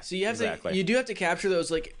 Yeah. So you do have to capture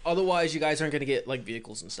those, like, otherwise you guys aren't going to get like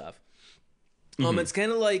vehicles and stuff. It's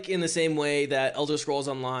kind of like in the same way that Elder Scrolls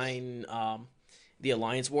Online, the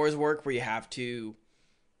Alliance Wars work, where you have to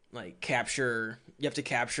like capture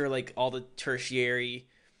like all the tertiary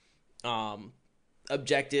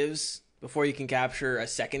objectives before you can capture a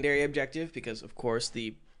secondary objective, because of course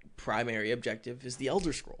the primary objective is the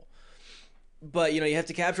Elder Scroll. But you have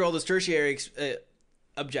to capture all those tertiary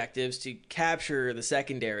objectives to capture the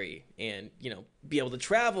secondary, and be able to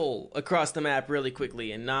travel across the map really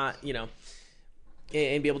quickly, and not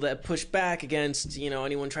and be able to push back against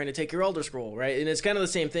anyone trying to take your Elder Scroll, right? And it's kind of the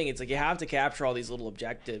same thing. It's like you have to capture all these little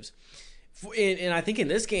objectives, and I think in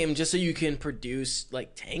this game, just so you can produce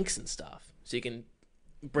like tanks and stuff, so you can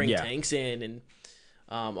bring tanks in and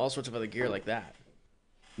all sorts of other gear like that.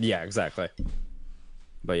 Yeah, exactly.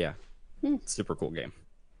 But yeah, super cool game.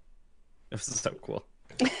 It was so cool.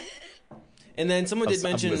 And then someone did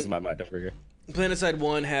mention I'm losing my mind over here. PlanetSide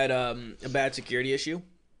 1 had a bad security issue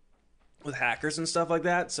with hackers and stuff like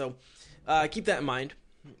that, so keep that in mind.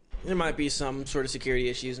 There might be some sort of security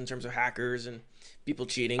issues in terms of hackers and people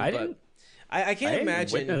cheating, but I can't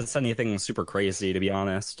imagine. I didn't witness anything super crazy, to be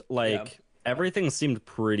honest. Like, everything seemed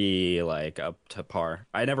pretty, like, up to par.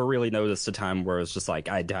 I never really noticed a time where it was just like,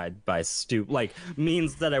 I died by like,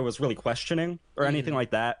 means that I was really questioning or anything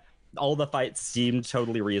like that. All the fights seemed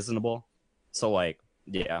totally reasonable. So, like,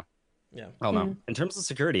 yeah. Yeah. I don't know. In terms of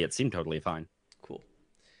security, it seemed totally fine. Cool.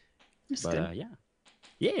 That's But, good. yeah.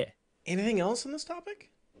 Yeah. Anything else on this topic?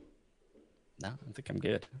 No, I think I'm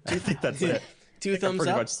good. I think that's it. Two I thumbs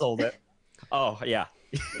pretty up? much sold it. Oh, yeah.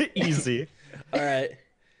 Easy. All right.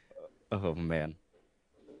 Oh, man.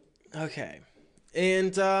 Okay.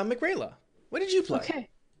 And McRayla, what did you play? Okay.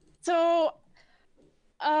 So,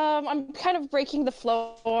 I'm kind of breaking the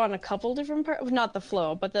flow on a couple different parts. Not the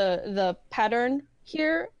flow, but the pattern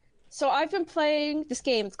here. So I've been playing this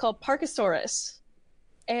game. It's called Parkasaurus.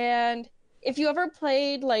 And if you ever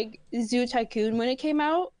played like Zoo Tycoon when it came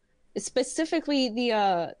out, specifically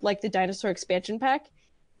the like the dinosaur expansion pack,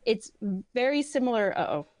 it's very similar.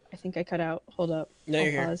 Uh-oh, I think I cut out. Hold up. No, I'll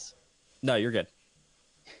you're here. pause. No, you're good.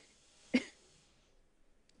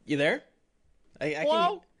 You there?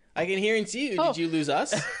 Hello? I can hear and see you. Oh. Did you lose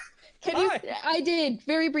us? Can you? I did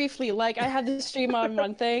very briefly. Like I had the stream on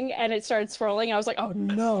one thing and it started swirling. I was like, oh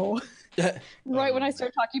no! Right when I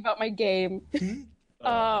started talking about my game. It's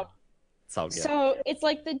all good. So it's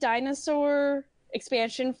like the dinosaur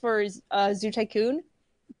expansion for Zoo Tycoon,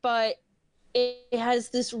 but it has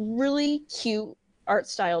this really cute art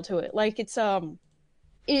style to it. Like it's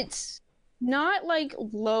not like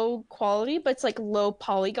low quality, but it's like low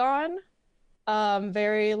polygon,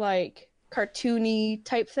 very like cartoony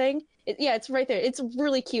type thing. It's right there. It's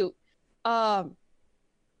really cute, and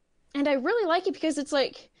I really like it because it's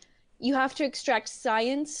like you have to extract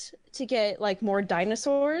science to get like more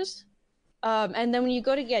dinosaurs. And then when you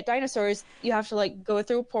go to get dinosaurs, you have to like go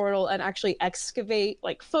through a portal and actually excavate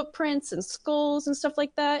like footprints and skulls and stuff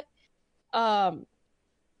like that. And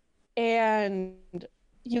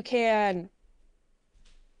you can,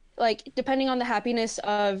 like, depending on the happiness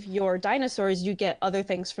of your dinosaurs, you get other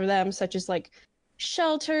things for them, such as like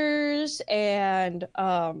shelters and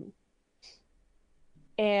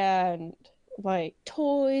like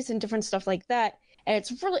toys and different stuff like that. And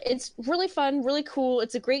it's really fun, really cool.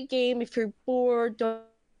 It's a great game if you're bored, don't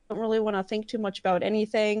really want to think too much about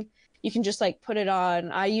anything. You can just like put it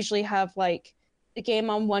on. I usually have like the game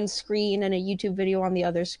on one screen and a YouTube video on the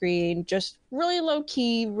other screen. Just really low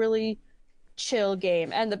key, really chill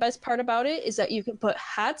game. And the best part about it is that you can put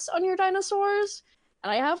hats on your dinosaurs.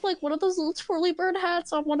 And I have like one of those little twirly bird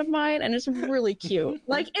hats on one of mine, and it's really cute.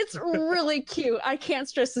 Like, it's really cute. I can't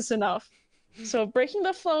stress this enough. So Breaking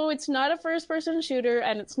the Flow, it's not a first-person shooter,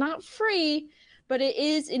 and it's not free, but it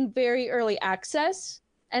is in very early access.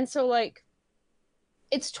 And so, like,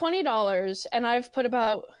 it's $20, and I've put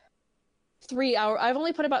about 3 hours. I've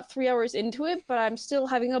only put about 3 hours into it, but I'm still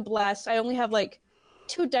having a blast. I only have, like,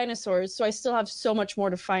 2 dinosaurs, so I still have so much more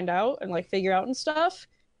to find out and, like, figure out and stuff.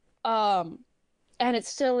 And it's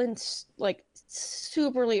still in, like,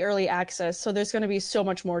 superly early access, so there's going to be so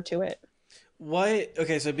much more to it.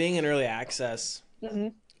 Okay, so being in early access,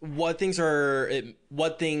 what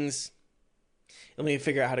things, let me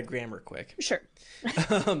figure out how to grammar quick. Sure.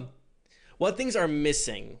 What things are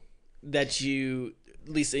missing that you, at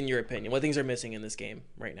least in your opinion, what things are missing in this game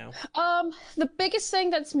right now? The biggest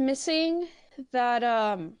thing that's missing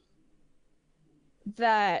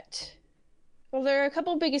well, there are a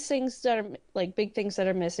couple biggest things that are like big things that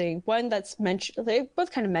are missing. One that's mentioned, they both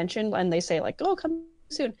kind of mentioned, and they say like, "Oh, come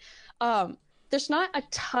soon." There's not a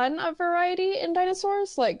ton of variety in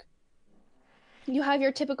dinosaurs. Like, you have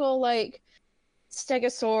your typical like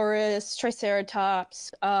Stegosaurus,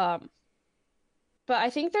 Triceratops, but I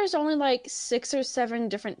think there's only like 6 or 7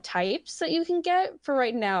 different types that you can get for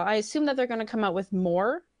right now. I assume that they're going to come out with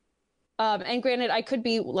more. And granted, I could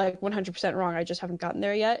be like 100% wrong. I just haven't gotten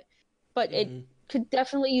there yet. But it could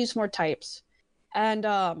definitely use more types. And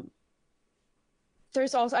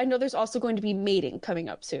there's also going to be mating coming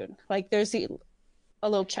up soon. Like, there's a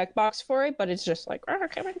little checkbox for it, but it's just like,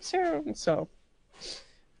 coming soon. So.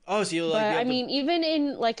 Oh, so you like? But I mean, even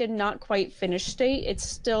in like a not quite finished state, it's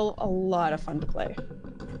still a lot of fun to play.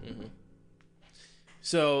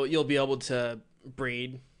 So you'll be able to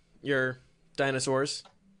breed your dinosaurs.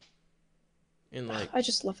 In like, I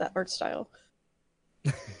just love that art style.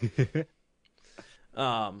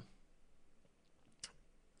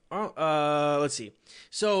 Let's see.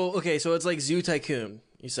 So it's like Zoo Tycoon,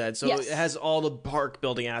 you said. So yes. It has all the park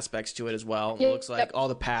building aspects to it as well. It looks like all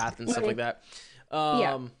the path and stuff like that.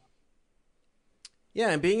 Yeah,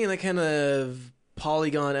 and being in that kind of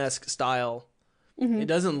polygon-esque style, it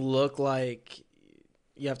doesn't look like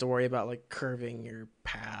you have to worry about like curving your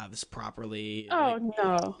paths properly. Oh,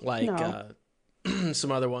 no.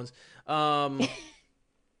 Some other ones.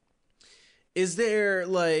 Is there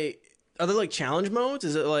like, are there like challenge modes?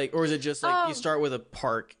 Is it like, or is it just like you start with a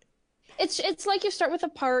park? It's like you start with a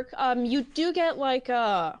park. You do get like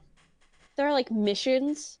there are like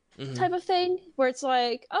missions type of thing where it's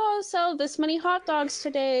like, oh, sell this many hot dogs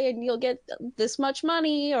today and you'll get this much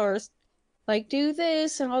money, or like do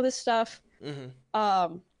this and all this stuff.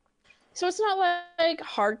 So it's not like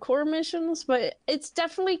hardcore missions, but it's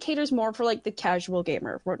definitely caters more for like the casual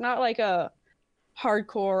gamer. We're not like a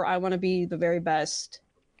hardcore, I want to be the very best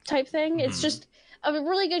type thing. It's just a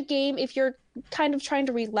really good game if you're kind of trying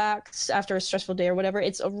to relax after a stressful day or whatever.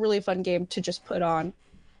 It's a really fun game to just put on.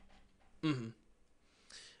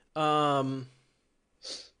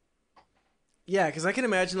 Yeah, because I can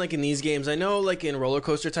imagine like in these games, I know like in Roller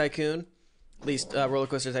Coaster Tycoon, at least Roller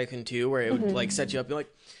Coaster Tycoon 2, where it would like set you up, you're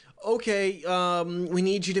like, okay, we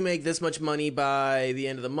need you to make this much money by the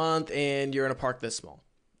end of the month, and you're in a park this small,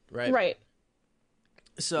 right? Right.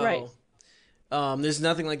 So, there's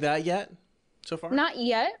nothing like that yet, so far? Not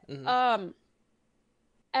yet.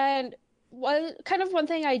 And one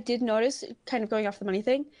thing I did notice, kind of going off the money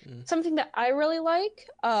thing, something that I really like,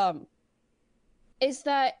 is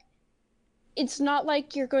that it's not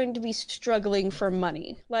like you're going to be struggling for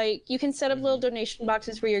money. Like, you can set up little donation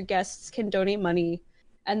boxes where your guests can donate money,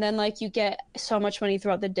 and then like you get so much money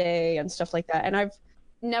throughout the day and stuff like that. And I've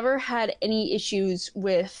never had any issues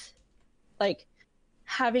with like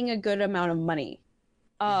having a good amount of money,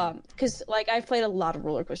 because like I've played a lot of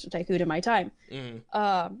Roller Coaster Tycoon in my time,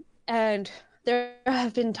 and there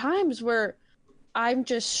have been times where I'm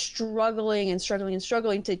just struggling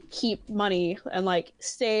to keep money and like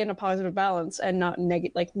stay in a positive balance and not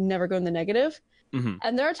never go in the negative.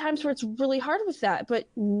 And there are times where it's really hard with that, but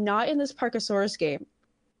not in this Parkosaurus game.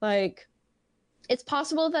 Like, it's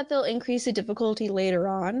possible that they'll increase the difficulty later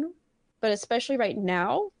on, but especially right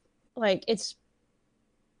now, like, it's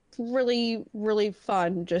really, really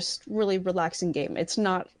fun, just really relaxing game. It's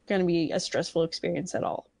not going to be a stressful experience at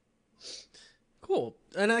all. Cool.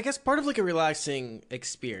 And I guess part of like a relaxing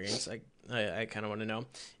experience, I kind of want to know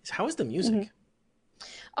is how is the music? Mhm.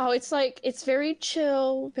 Oh, it's like it's very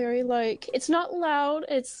chill, very like it's not loud.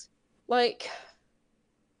 It's like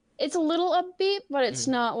it's a little upbeat, but it's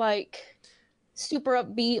not like super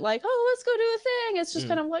upbeat. Like oh, let's go do a thing. It's just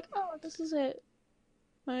kind of like oh, this is it.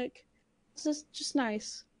 Like this is just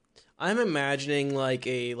nice. I'm imagining like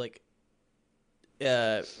a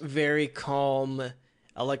very calm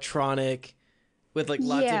electronic with like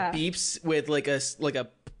lots Yeah. of beeps with like a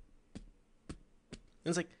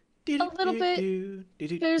it's like A little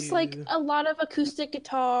bit. There's like a lot of acoustic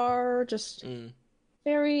guitar, just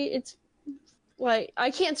very. It's like I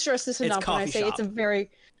can't stress this enough when I coffee say it's a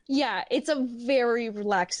shop. it's a very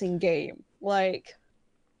relaxing game. Like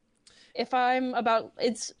if I'm about,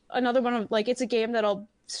 it's another one of like it's a game that I'll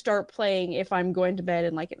start playing if I'm going to bed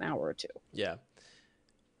in like an hour or two. Yeah.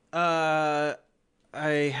 I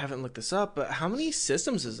haven't looked this up, but how many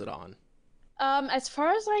systems is it on? As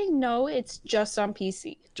far as I know, it's just on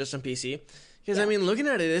PC. Just on PC? Because Yeah. I mean, looking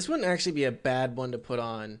at it, this wouldn't actually be a bad one to put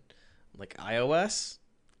on like iOS,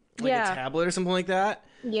 like Yeah. a tablet or something like that.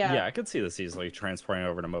 Yeah, I could see this easily transporting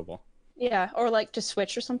over to mobile. Yeah, or like to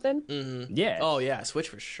Switch or something. Mm-hmm. Yeah. Oh yeah, Switch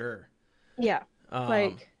for sure. Yeah,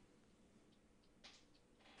 like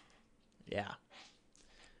Yeah.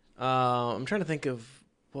 I'm trying to think of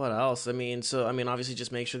what else. I mean, obviously,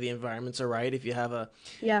 just make sure the environments are right. If you have a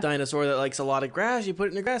yeah. dinosaur that likes a lot of grass, you put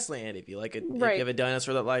it in a grassland. If you like if Right. you have a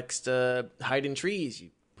dinosaur that likes to hide in trees,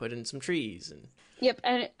 you put in some trees. And Yep,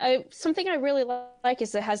 and something I really like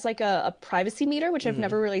is it has like a privacy meter, which I've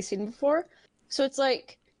never really seen before. So it's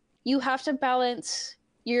like you have to balance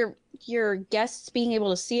your guests being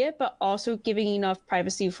able to see it, but also giving enough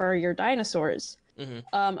privacy for your dinosaurs.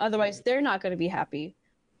 Otherwise, they're not going to be happy.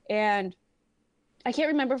 And I can't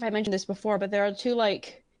remember if I mentioned this before, but there are two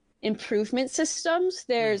like improvement systems.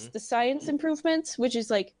 There's the science improvements, which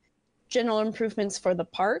is like general improvements for the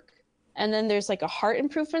park. And then there's like a heart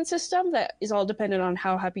improvement system that is all dependent on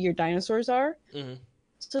how happy your dinosaurs are.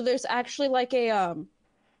 So there's actually like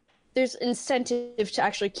there's incentive to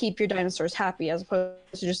actually keep your dinosaurs happy as opposed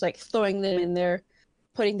to just like throwing them in there,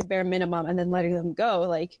 putting the bare minimum and then letting them go.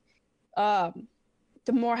 Like,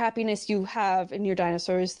 the more happiness you have in your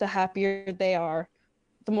dinosaurs, the happier they are.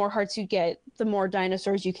 The more hearts you get, the more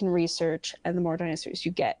dinosaurs you can research, and the more dinosaurs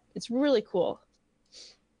you get. It's really cool.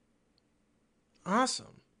 awesome.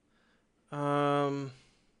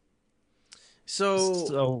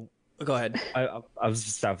 So go ahead. I was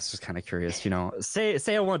just kind of curious, you know. Say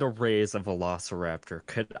I wanted to raise a Velociraptor.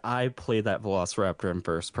 Could I play that Velociraptor in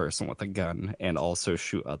first person with a gun and also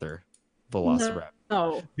shoot other Velociraptor?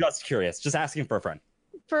 No. Just curious. Just asking for a friend.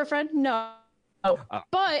 For a friend? No.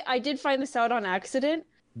 But I did find this out on accident.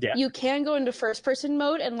 Yeah. You can go into first person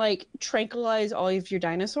mode and like tranquilize all of your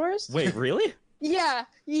dinosaurs. Wait, really? Yeah.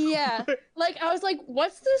 Like I was like,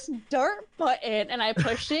 what's this dart button? And I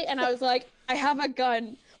pushed it and I was like, I have a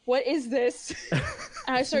gun. What is this?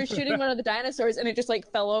 And I started shooting one of the dinosaurs and it just like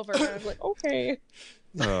fell over. And I was like, okay.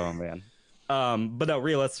 Oh man. But no,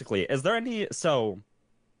 realistically, is there any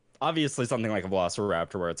obviously something like a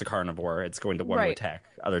Velociraptor where it's a carnivore, it's going to want to Right. attack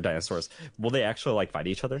other dinosaurs. Will they actually like fight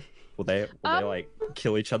each other? Will they like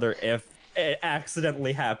kill each other if it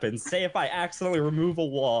accidentally happens? Say if I accidentally remove a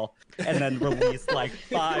wall and then release like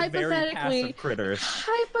 5 very Hypothetically. passive critters.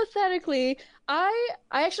 Hypothetically, I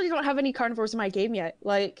actually don't have any carnivores in my game yet.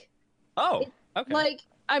 Like Oh, okay. like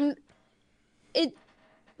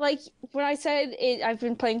like when I said it, I've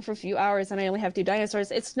been playing for a few hours and I only have 2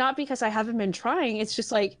 dinosaurs. It's not because I haven't been trying. It's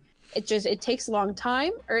just like it takes a long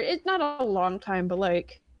time, or it's not a long time, but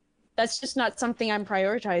like that's just not something I'm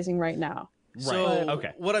prioritizing right now. So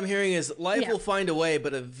okay. what I'm hearing is life Yeah. will find a way,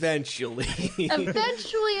 but eventually,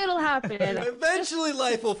 Eventually, it'll happen. eventually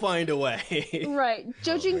life will find a way. Right.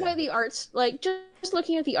 Judging by the arts, like just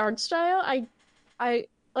looking at the art style, I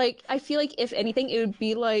feel like if anything, it would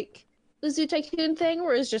be like the Zoo Tycoon thing,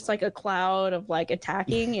 where it's just like a cloud of like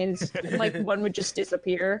attacking, and like one would just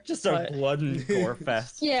disappear. Just a But- blood and gore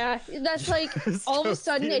fest. Yeah, that's like all of a Stones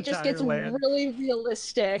sudden the it just gets entire land. really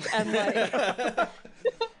realistic and like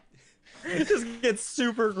It just gets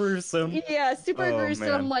super gruesome. yeah, super Oh, gruesome,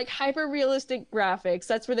 man. like hyper realistic graphics.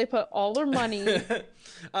 That's where they put all their money.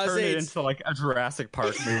 I'll Turn say it it's, into like a Jurassic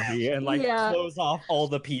Park movie and like Yeah. close off all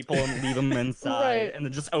the people and leave them inside Right. and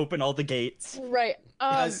then just open all the gates. Right.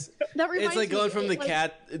 As- That reminds it's like me, going from the like,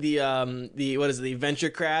 the what is it, the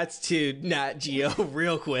Venture Crats to Nat Geo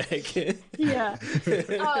real quick. Yeah.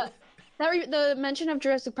 The mention of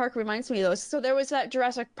Jurassic Park reminds me though. So there was that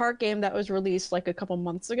Jurassic Park game that was released like a couple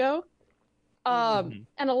months ago. And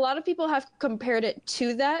a lot of people have compared it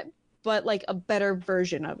to that but like a better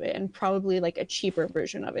version of it, and probably like a cheaper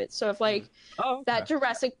version of it. So if like that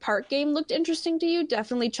Jurassic Park game looked interesting to you,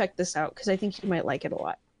 definitely check this out because I think you might like it a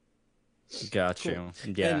lot. Got you.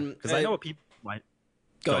 Cool. Yeah, because I know what people might.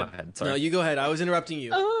 Go ahead. Sorry. No, you go ahead. I was interrupting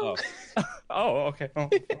you. Oh, okay.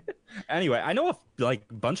 Anyway, I know a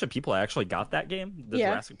bunch of people actually got that game, the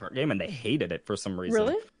Jurassic Park game, and they hated it for some reason.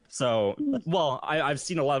 Really? So, well, I've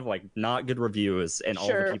seen a lot of like not good reviews, and all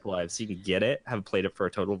the people I've seen get it have played it for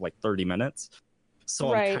a total of like 30 minutes.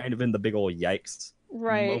 So I'm kind of in the big old yikes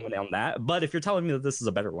moment on that. But if you're telling me that this is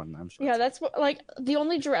a better one, I'm sure. Yeah, that's what, like the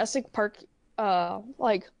only Jurassic Park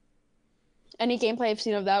like any gameplay I've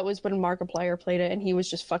seen of that was when Markiplier played it, and he was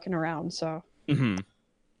just fucking around. So.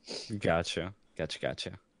 Gotcha.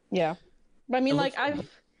 Yeah, but I mean, like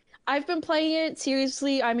I've been playing it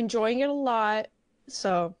seriously. I'm enjoying it a lot.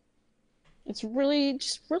 So. It's really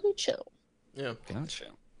chill. Yeah. Gotcha.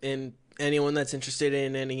 And anyone that's interested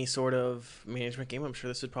in any sort of management game, I'm sure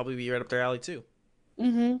this would probably be right up their alley too.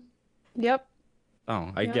 Yep.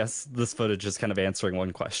 Oh, I guess this footage is kind of answering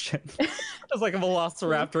one question. It's like a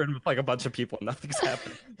velociraptor and with like a bunch of people and nothing's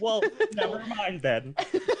happening. Well, never mind then.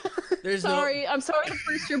 I'm sorry to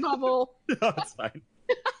burst your bubble. No, it's fine.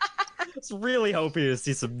 I was really hoping to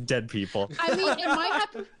see some dead people. I mean, it might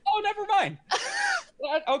happen. Oh, never mind.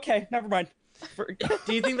 Okay, never mind.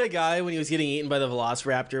 Do you think that guy, when he was getting eaten by the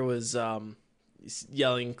velociraptor, was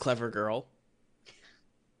yelling "clever girl"?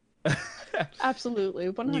 Absolutely,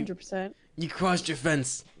 100%. You crossed your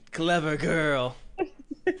fence, clever girl.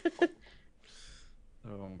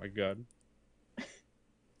 Oh my god.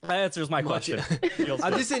 That answers my question.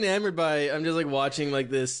 I'm just enamored by. I'm just like watching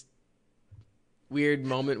like this weird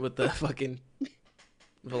moment with the fucking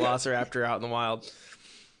velociraptor out in the wild.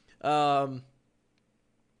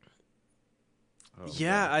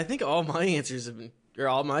 Yeah, I think all my answers have been, or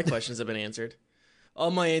all my questions have been answered.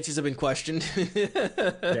 All my answers have been questioned.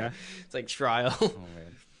 Yeah, it's like trial. Oh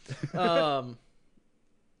man.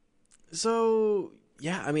 So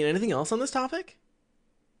yeah, I mean, anything else on this topic?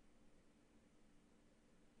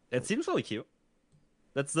 It seems really cute.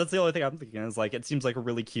 That's the only thing I'm thinking is like it seems like a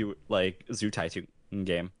really cute like Zoo Tycoon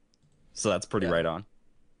game. So that's pretty right on.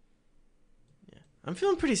 Yeah, I'm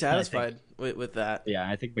feeling pretty satisfied with that. Yeah,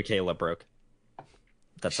 I think Michaela broke.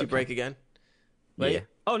 Did she break again? Wait. Yeah.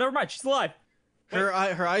 Oh, never mind. She's alive. Her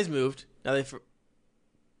eyes moved. Now they.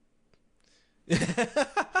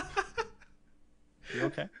 You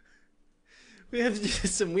okay? We have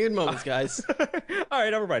some weird moments, guys. All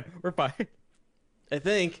right, never mind. We're fine. I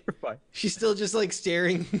think we're fine. She's still just like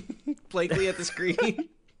staring blankly at the screen.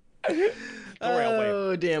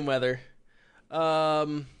 Oh, damn weather.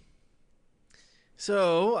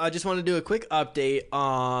 So I just want to do a quick update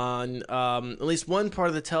on at least one part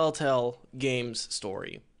of the Telltale Games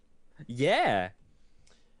story. Yeah,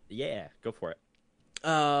 go for it.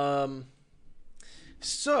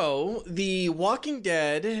 So The Walking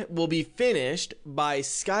Dead will be finished by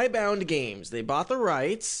Skybound Games. They bought the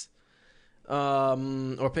rights,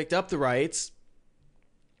 or picked up the rights,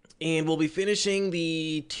 and we'll be finishing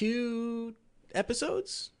the 2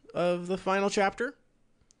 episodes of the final chapter.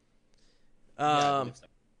 Yeah, so.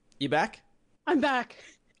 You back? I'm back.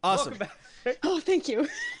 Awesome. Welcome back. Oh, thank you.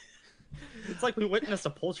 It's like we witnessed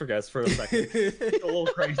a poltergeist for a second. It's a little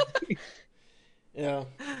crazy. Yeah.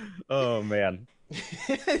 Oh, man.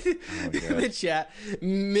 The chat,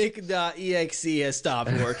 Mick.exe has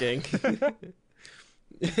stopped working.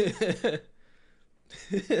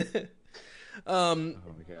 Oh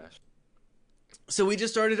my gosh. So we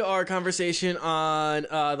just started our conversation on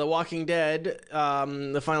The Walking Dead,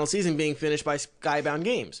 the final season being finished by Skybound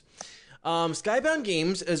Games. Skybound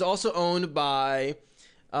Games is also owned by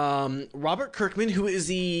Robert Kirkman, who is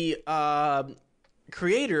the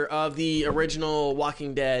creator of the original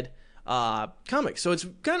Walking Dead comics. So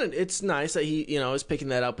it's nice that he is picking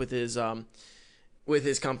that up with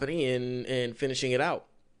his company and finishing it out.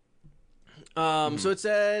 So it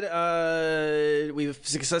said, we've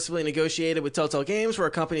successfully negotiated with Telltale Games for our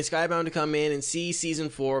company Skybound to come in and see season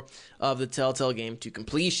 4 of the Telltale game to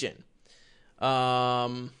completion.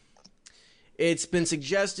 It's been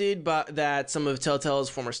suggested that some of Telltale's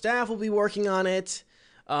former staff will be working on it,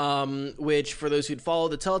 which for those who'd followed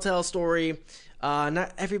the Telltale story,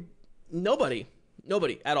 nobody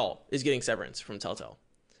at all is getting severance from Telltale.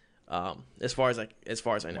 As far as I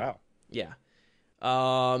know. Wow. Yeah.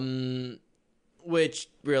 Which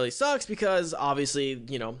really sucks because obviously,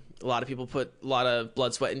 a lot of people put a lot of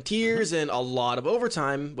blood, sweat, and tears and a lot of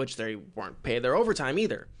overtime, which they weren't paid their overtime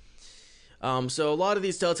either. So a lot of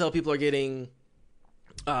these Telltale people are getting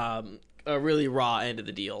a really raw end of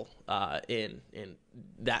the deal in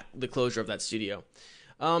the closure of that studio.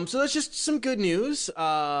 So that's just some good news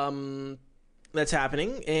that's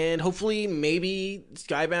happening, and hopefully maybe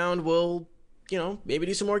Skybound will, maybe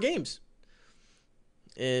do some more games.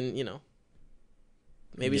 And,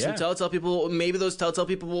 maybe some Telltale people, maybe those Telltale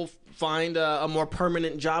people will find a more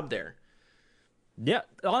permanent job there. Yeah,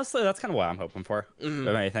 honestly, that's kind of what I'm hoping for, if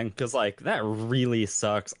anything, because, like, that really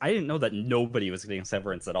sucks. I didn't know that nobody was getting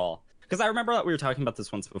severance at all. Because I remember that we were talking about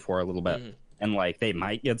this once before a little bit, and, like, they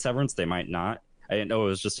might get severance, they might not. I didn't know it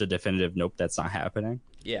was just a definitive nope, that's not happening.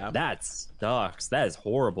 Yeah. That sucks. That is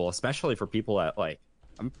horrible, especially for people that, like,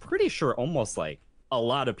 I'm pretty sure almost, like, a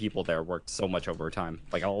lot of people there worked so much overtime.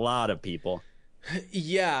 Like, a lot of people.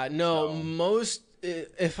 Yeah, no, most,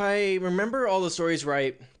 if I remember all the stories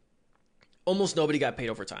right, almost nobody got paid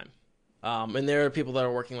overtime. And there are people that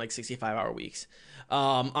are working like 65-hour weeks.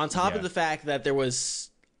 On top of the fact that there was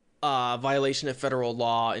a violation of federal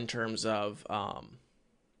law in terms of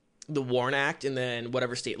the WARN Act and then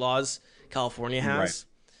whatever state laws California has.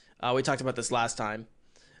 Right. We talked about this last time.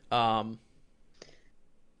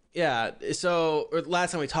 Yeah, so or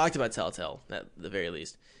last time we talked about Telltale, at the very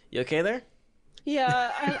least. You okay there?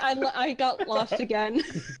 Yeah, I got lost again.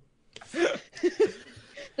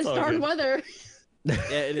 It's darn weather. Yeah,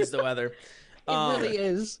 it is the weather. It really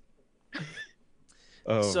is.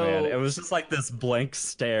 Oh, man. It was just like this blank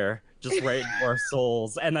stare, just right into our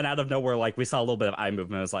souls. And then out of nowhere, like, we saw a little bit of eye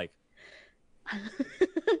movement. It was like,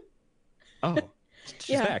 oh,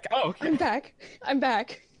 she's back. Oh, okay. I'm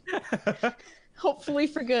back. Hopefully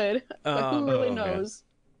for good. But who really knows? Man.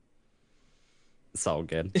 It's all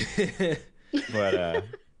good. But,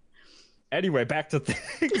 anyway, back to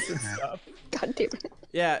things and stuff. God damn it.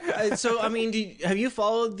 Yeah, so, I mean, have you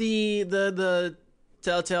followed the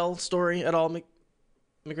Telltale story at all,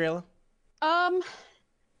 Migraela?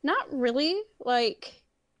 Not really. Like,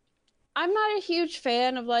 I'm not a huge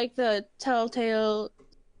fan of, like, the Telltale...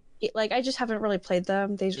 Like, I just haven't really played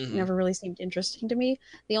them. They just never really seemed interesting to me.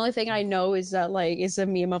 The only thing I know is that, like, is a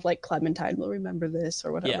meme of, like, Clementine will remember this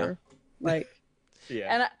or whatever. Yeah. Like...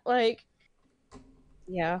 Yeah. And,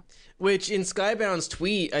 yeah. Which, in Skybound's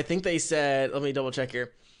tweet, I think they said... Let me double check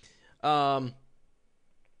here.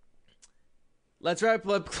 Let's wrap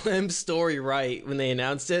up Clem's story right. When they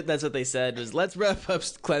announced it, that's what they said. Was let's wrap up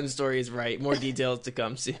Clem's story is right. More details to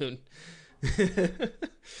come soon.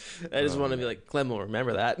 I just want to be like, Clem will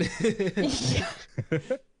remember that.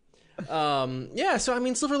 Yeah, so, I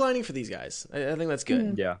mean, silver lining for these guys. I think that's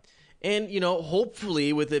good. Yeah. And,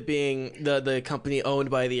 hopefully with it being the company owned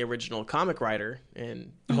by the original comic writer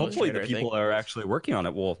and hopefully the people that are actually working on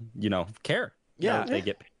it will, care. Yeah. They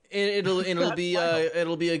get paid.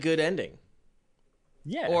 It'll be a good ending.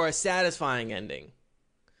 Yeah. Or a satisfying ending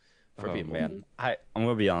for people. Man. I'm going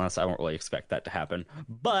to be honest, I don't really expect that to happen.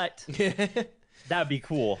 But that'd be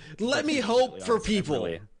cool. Let me hope for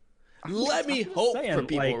people. Let me hope for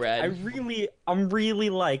people, like, Red. I'm really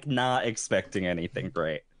like not expecting anything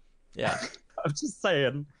great. Yeah. I'm just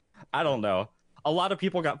saying, I don't know. A lot of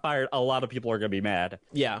people got fired. A lot of people are going to be mad.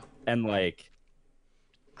 Yeah. And, like,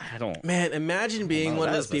 I don't... Man, imagine being one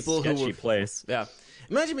of those people who were... place. Yeah.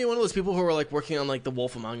 Imagine being one of those people who were, like, working on, like, The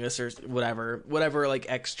Wolf Among Us or whatever, like,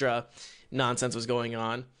 extra nonsense was going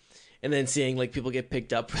on. And then seeing, like, people get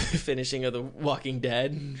picked up for the finishing of The Walking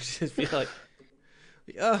Dead. And just be like,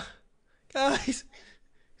 guys,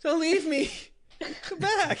 don't leave me. Come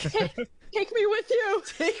back. Take me with you.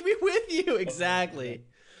 Take me with you. Exactly.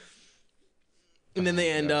 And then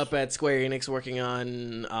they end up at Square Enix working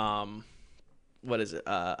on, what is it?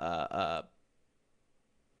 Fuck,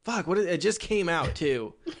 it just came out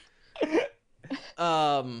too.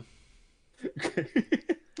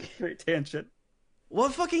 Great tangent.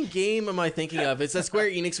 What fucking game am I thinking of? It's that Square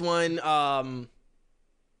Enix one.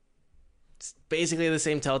 It's basically the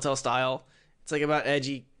same Telltale style. It's like about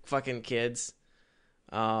edgy fucking kids.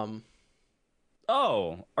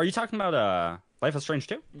 Oh, are you talking about Life is Strange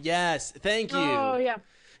 2? Yes, thank you. Oh, yeah.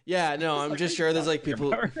 Yeah, no, I'm just sure there's like people...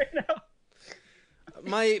 Right now.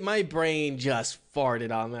 My brain just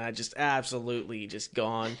farted on that. Just absolutely just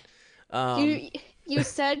gone. You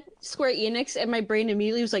said Square Enix, and my brain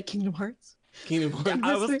immediately was like Kingdom Hearts. Kingdom Hearts.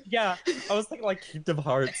 I was thinking like Kingdom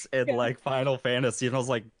Hearts and like Final Fantasy, and I was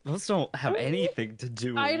like, those don't have anything to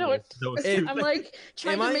do. I don't. With those two I'm like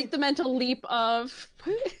trying to make the mental leap of.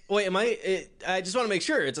 Wait, I just want to make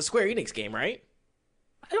sure it's a Square Enix game, right?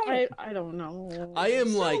 I don't know. I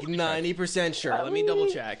am like 90% sure. Let me double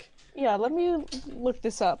check. Yeah, let me look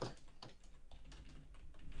this up.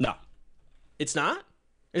 No, it's not.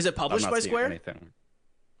 Is it published by Square? Anything.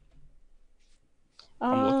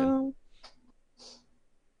 I'm looking.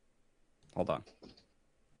 Hold on.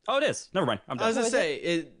 Oh, it is. Never mind. I'm done. I was gonna say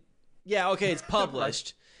it. Yeah, okay, it's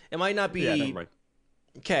published. It might not be. Yeah, never mind.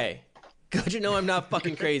 Okay. Good to know I'm not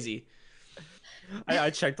fucking crazy. I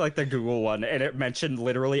checked like the Google one, and it mentioned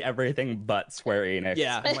literally everything but Square Enix.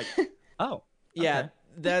 Yeah. I'm like, oh, Yeah, okay.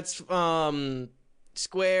 that's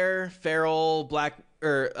Square, Feral, Feral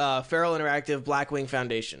Interactive, Blackwing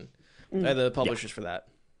Foundation. They're the publishers for that.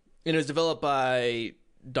 And it was developed by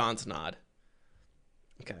Dontnod.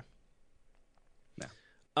 Okay.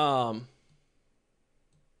 Yeah.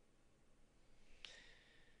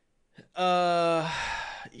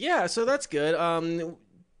 Yeah, so that's good.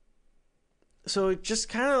 So just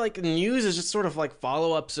kind of like news is just sort of like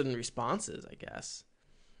follow-ups and responses, I guess,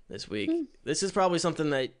 this week. This is probably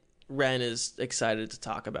something that Ren is excited to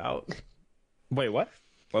talk about. Wait, what?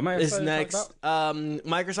 What am I Is excited to talk next about?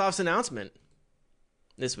 Microsoft's announcement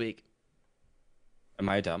this week. Am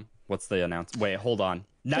I dumb? What's the announcement? Wait, hold on.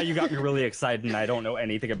 Now you got me really excited, and I don't know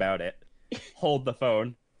anything about it. Hold the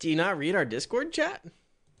phone. Do you not read our Discord chat?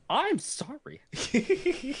 I'm sorry.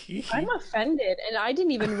 I'm offended, and I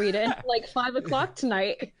didn't even read it until like 5 o'clock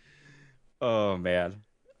tonight. Oh man.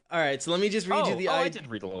 All right, so let me just read you the. I did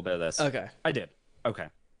read a little bit of this. Okay. I did. Okay.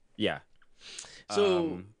 Yeah.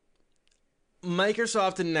 So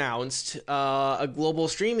Microsoft announced a global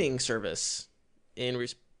streaming service in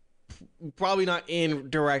probably not in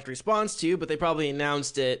direct response to, but they probably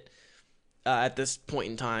announced it at this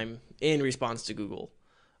point in time in response to Google.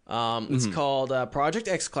 It's called Project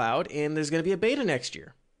xCloud, and there's going to be a beta next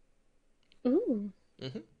year. Ooh.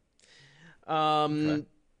 Okay.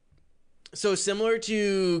 So similar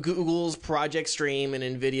to Google's Project Stream and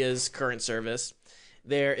NVIDIA's current service,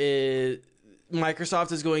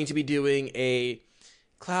 Microsoft is going to be doing a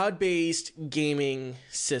cloud-based gaming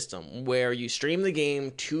system where you stream the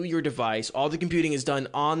game to your device. All the computing is done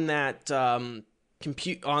on that on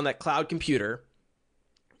that cloud computer,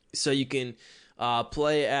 so you can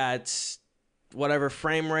play at whatever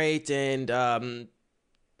frame rate and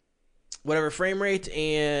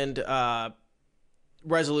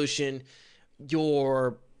resolution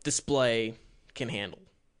your display can handle.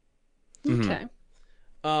 Okay.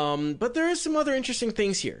 But there is some other interesting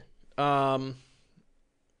things here that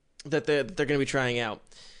they're going to be trying out.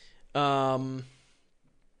 But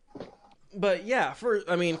yeah,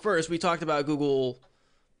 first we talked about Google.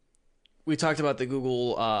 We talked about the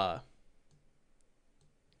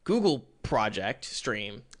Google project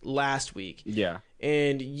stream last week. Yeah.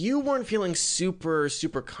 And you weren't feeling super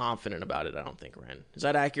confident about it, I don't think, Ren. Is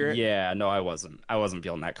that accurate? Yeah, no, I wasn't. I wasn't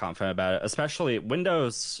feeling that confident about it. Especially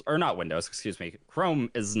excuse me.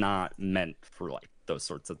 Chrome is not meant for like those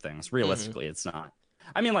sorts of things. Realistically, it's not.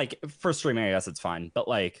 I mean, like for streaming, I guess it's fine, but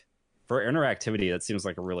like for interactivity, that seems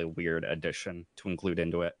like a really weird addition to include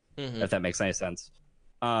into it. If that makes any sense.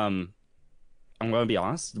 I'm going to be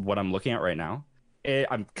honest. What I'm looking at right now,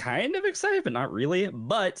 I'm kind of excited, but not really.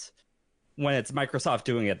 But when it's Microsoft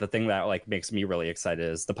doing it, the thing that like makes me really excited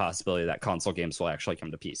is the possibility that console games will actually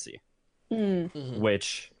come to PC,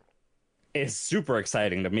 which is super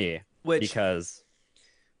exciting to me. Because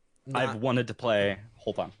I've wanted to play.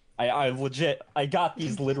 Hold on, I got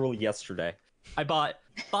these literally yesterday. I bought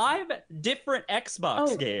 5 different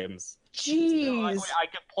Xbox games. Jeez. So I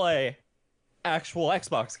could play actual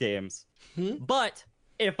Xbox games. But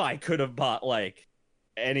if I could have bought like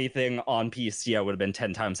anything on PC, I would have been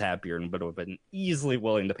 10 times happier and would have been easily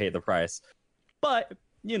willing to pay the price. But,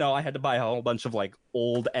 you know, I had to buy a whole bunch of like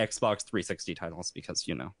old Xbox 360 titles because,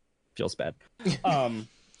 you know, feels bad.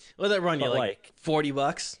 Will that run you like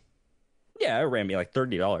 $40? Yeah, it ran me like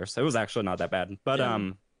 $30. It was actually not that bad. But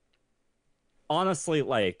honestly,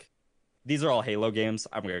 like these are all Halo games.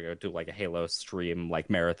 I'm gonna go do like a Halo stream, like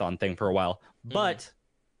marathon thing for a while. But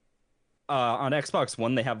on Xbox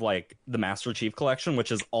One, they have like the Master Chief Collection,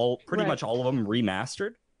 which is pretty much all of them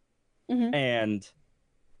remastered. And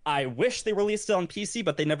I wish they released it on PC,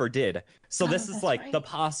 but they never did. So this is like the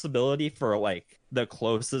possibility for like the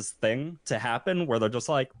closest thing to happen where they're just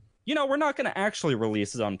like, you know, we're not going to actually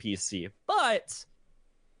release it on PC, but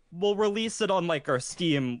we'll release it on like our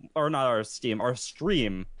Steam, or not our Steam, our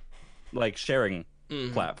Stream, like sharing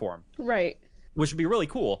platform. Right. Which would be really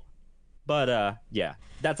cool. But yeah,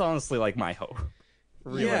 that's honestly like my hope.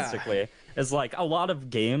 Realistically, is like a lot of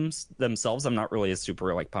games themselves I'm not really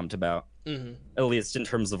super like pumped about. At least in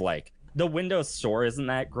terms of like the Windows Store isn't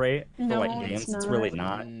that great for like games. It's really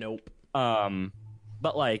not. Nope.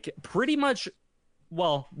 But like pretty much,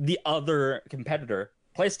 well, the other competitor,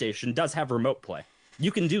 PlayStation, does have remote play.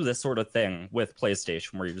 You can do this sort of thing with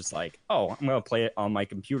PlayStation where you're just like, oh, I'm gonna play it on my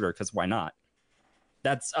computer because why not?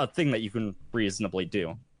 That's a thing that you can reasonably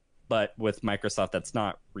do. But with Microsoft, that's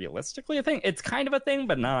not realistically a thing. It's kind of a thing,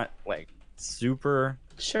 but not like super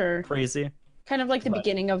Sure. crazy. Kind of like the But-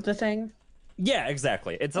 beginning of the thing. Yeah,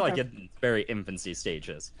 exactly. It's Okay. like in very infancy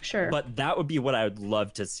stages. Sure. But that would be what I would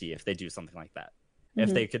love to see if they do something like that. If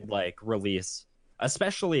Mhm. they could like release,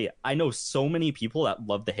 especially I know so many people that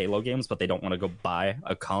love the Halo games, but they don't want to go buy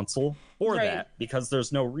a console for Right. that because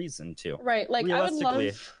there's no reason to. Right, like I would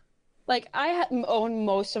Realistically- love, like own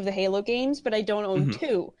most of the Halo games, but I don't own Mhm.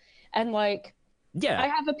 2. And like Yeah, I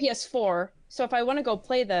have a PS4, so if I want to go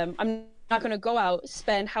play them, I'm not going to go out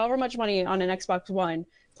spend however much money on an Xbox One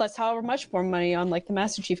plus however much more money on like the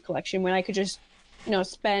Master Chief Collection when I could just,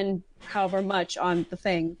 spend however much on the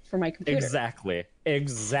thing for my computer.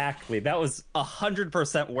 exactly. That was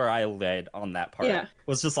 100% where I laid on that part. Yeah.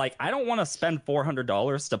 Was just like I don't want to spend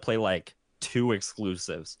 $400 to play like 2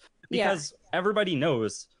 exclusives Yeah. because everybody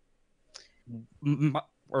knows,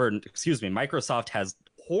 Microsoft has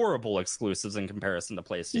horrible exclusives in comparison to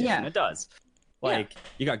PlayStation. Yeah. It does. Like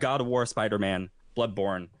you got God of War, Spider-Man,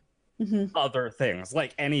 Bloodborne, hmm other things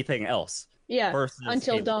like anything else Yeah, versus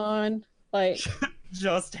Until Halo. Dawn, like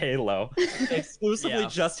Just Halo, exclusively Yeah.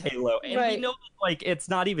 just Halo, and we Right. know that, like it's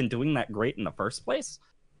not even doing that great in the first place.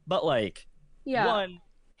 But like, yeah, one,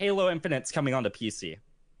 Halo Infinite's coming onto PC,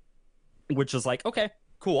 which is like okay,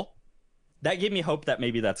 cool. That gave me hope that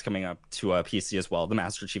maybe that's coming up to a PC as well, the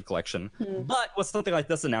Master Chief Collection. Mhm. But with something like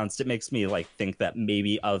this announced, it makes me like think that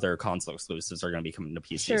maybe other console exclusives are going to be coming to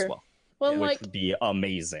PC as Sure. well, well, which like would be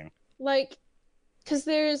amazing. because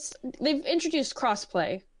they've introduced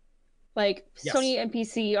crossplay, like Yes. Sony and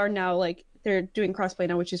PC are now like they're doing crossplay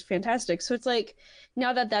now, which is fantastic. So it's like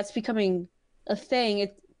now that that's becoming a thing,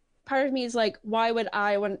 part of me is like, why would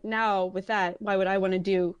I want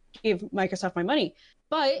to give Microsoft my money?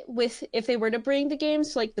 But if they were to bring the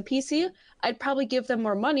games to like the PC, I'd probably give them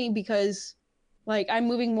more money because like I'm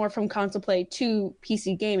moving more from console play to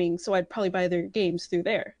PC gaming, so I'd probably buy their games through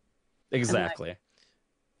there. Exactly.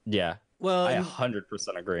 Yeah, Well, I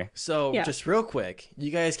 100% agree. so Yeah. just real quick, you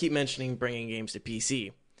guys keep mentioning bringing games to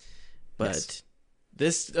PC, but Yes.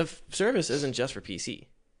 this service isn't just for PC.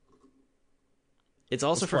 It's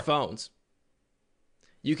also What's for for? phones.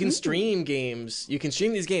 You can stream games. You can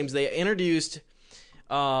stream these games. They introduced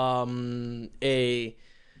let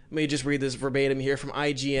me just read this verbatim here from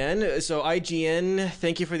IGN. So IGN,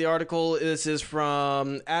 thank you for the article. This is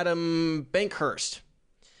from Adam Bankhurst.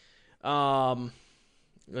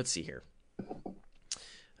 Let's see here.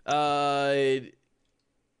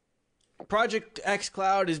 Project X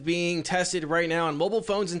Cloud is being tested right now on mobile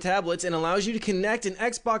phones and tablets and allows you to connect an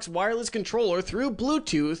Xbox wireless controller through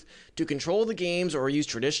Bluetooth to control the games or use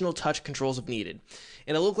traditional touch controls if needed.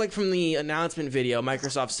 And it looked like from the announcement video,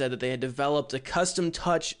 Microsoft said that they had developed a custom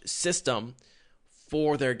touch system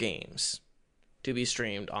for their games to be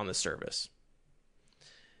streamed on the service.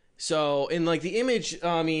 So in like the image,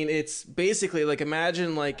 I mean, it's basically like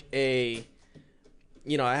imagine like a,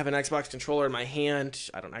 I have an Xbox controller in my hand.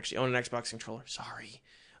 I don't actually own an Xbox controller. Sorry.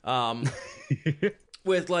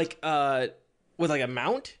 With like a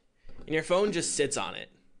mount, and your phone just sits on it.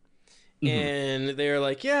 And they're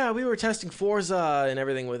like, yeah, we were testing Forza and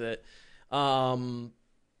everything with it. And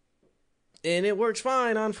it works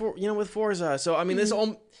fine on with Forza. So I mean,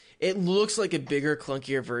 it looks like a bigger,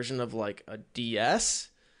 clunkier version of like a DS.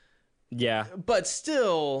 Yeah, But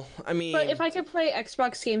still, I mean, But if I could play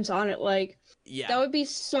Xbox games on it, like yeah, that would be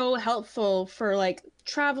so helpful for like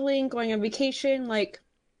traveling, going on vacation. Like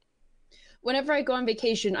whenever I go on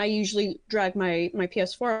vacation, I usually drag my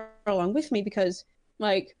PS4 along with me because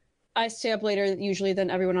like I stay up later usually than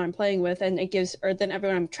everyone I'm playing with, and than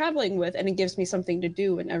everyone I'm traveling with, and it gives me something to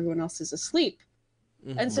do when everyone else is asleep.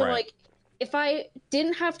 And so Right. like if I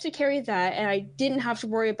didn't have to carry that and I didn't have to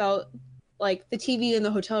worry about like the TV in the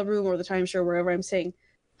hotel room or the timeshare wherever I'm staying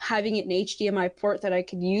having it in HDMI port that I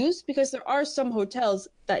could use, because there are some hotels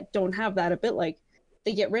that don't have that, a bit like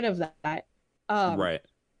they get rid of that. right.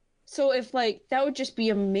 So if like that would just be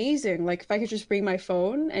amazing. Like if I could just bring my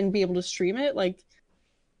phone and be able to stream it, like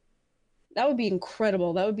that would be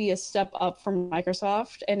incredible. That would be a step up from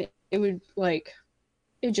Microsoft, and it would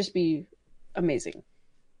just be amazing.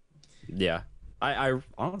 Yeah, I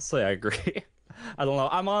honestly I agree. I don't know.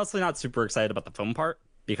 I'm honestly not super excited about the phone part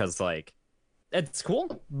because like it's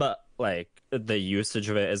cool, but like the usage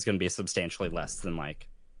of it is going to be substantially less than like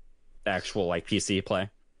actual like PC play,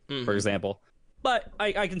 for example. But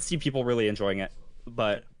I can see people really enjoying it.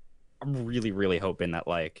 But I'm really, really hoping that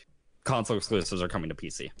like console exclusives are coming to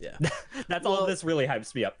PC. Yeah. That's Well- all this really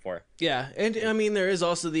hypes me up for. Yeah, and I mean there is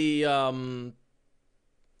also the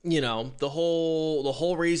the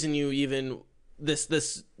whole reason you even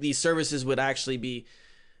these services would actually be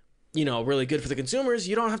really good for the consumers.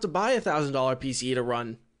 You don't have to buy $1,000 PC to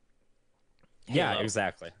run Yeah, Halo.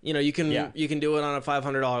 exactly. You know, you can Yeah. you can do it on a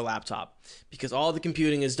 $500 laptop because all the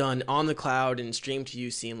computing is done on the cloud and streamed to you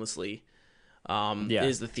seamlessly. Yeah.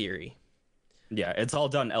 Is the theory. Yeah, it's all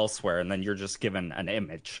done elsewhere, and then you're just given an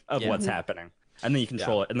image of Yeah. what's happening, and then you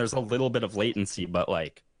control it. And there's a little bit of latency, but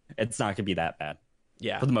like it's not gonna be that bad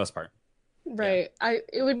Yeah. for the most part. Right. I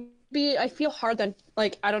feel hard that,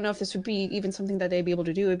 like, I don't know if this would be even something that they'd be able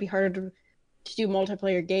to do. It'd be harder to do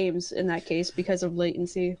multiplayer games in that case because of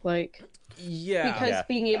latency. Like, Yeah. because Yeah.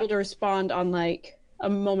 being able to respond on, like, a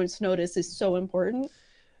moment's notice is so important.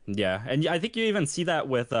 Yeah, and I think you even see that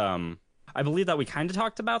with I believe that we kind of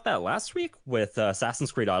talked about that last week with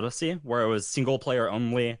Assassin's Creed Odyssey, where it was single player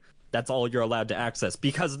only. That's all you're allowed to access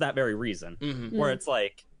because of that very reason. Mhm. Where it's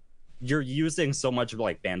like you're using so much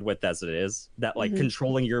like bandwidth as it is that like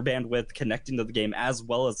controlling your bandwidth connecting to the game as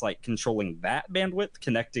well as like controlling that bandwidth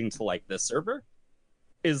connecting to like the server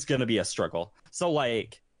is going to be a struggle. So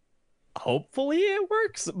like hopefully it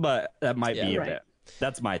works, but that might be a Right. bit.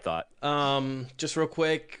 That's my thought. Just real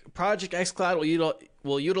quick, Project xCloud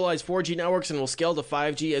will utilize 4G networks and will scale to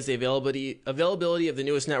 5G as the availability of the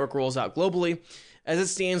newest network rolls out globally. As it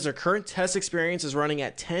stands, their current test experience is running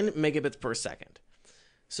at 10 megabits per second.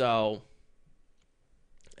 So,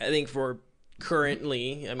 I think for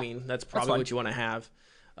currently, I mean, that's probably fine. what you want to have.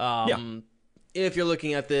 If you're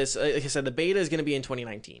looking at this, like I said, the beta is going to be in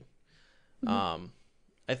 2019.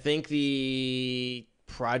 I think the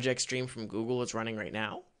project stream from Google is running right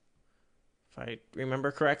now, if I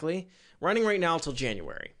remember correctly. Running right now until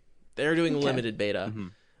January. They're doing limited beta,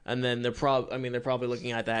 and then they're probably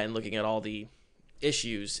looking at that and looking at all the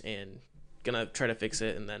issues and gonna try to fix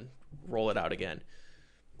it and then roll it out again.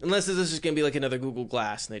 Unless this is just gonna be like another Google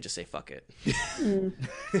Glass and they just say fuck it.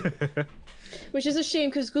 Which is a shame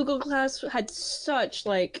because Google Glass had such,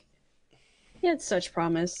 like, he had such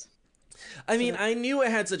promise. I mean, I knew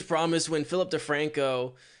it had such promise when Philip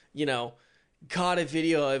DeFranco, you know, caught a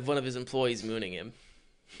video of one of his employees mooning him.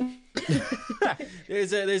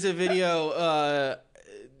 there's a video.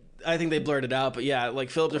 I think they blurred it out, but yeah, like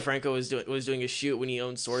Philip DeFranco was doing a shoot when he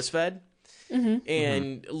owned SourceFed,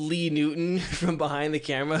 and Lee Newton from behind the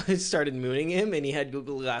camera started mooning him, and he had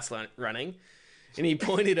Google Glass running. And he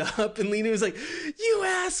pointed up, and Lee Newton was like, "You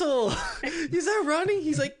asshole! Is that running?"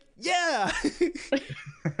 He's like, "Yeah."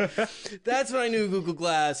 That's when I knew Google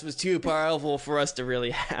Glass was too powerful for us to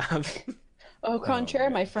really have. Au contraire,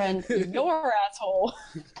 my friend, you're asshole.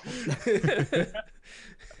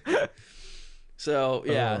 So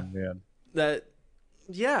yeah, man.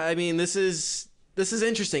 I mean, this is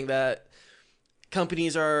interesting that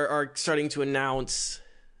companies are starting to announce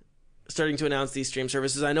these stream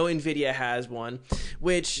services. I know Nvidia has one,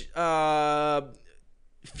 which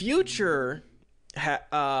Future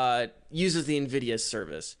uses the Nvidia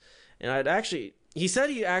service, and he said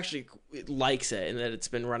he actually likes it and that it's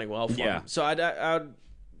been running well for him. So I'd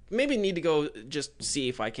maybe need to go just see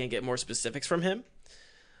if I can get more specifics from him.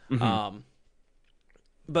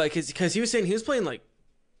 But because he was saying he was playing like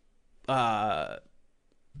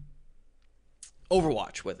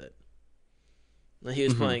Overwatch with it. He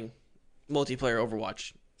was playing multiplayer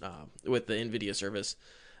Overwatch with the Nvidia service,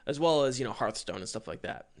 as well as, you know, Hearthstone and stuff like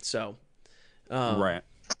that. So, Right.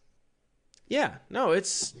 yeah, no,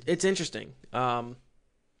 it's interesting.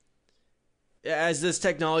 As this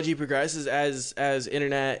technology progresses, as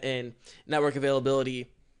internet and network availability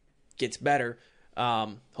gets better,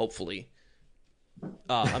 hopefully,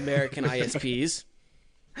 American ISPs.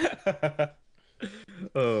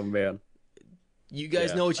 Oh man. You guys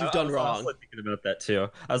Yeah. know what you've done I wrong. was thinking about that too.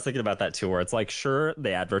 I was thinking about that too, where it's like, sure,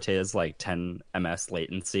 they advertise like 10 ms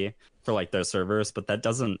latency for like their servers, but that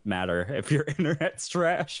doesn't matter if your internet's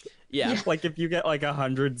trash. Yeah. Like if you get like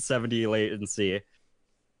 170 latency,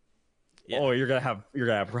 Yeah. oh, you're gonna have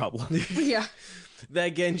a problem. Yeah.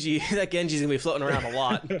 That Genji's gonna be floating around a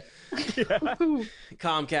lot.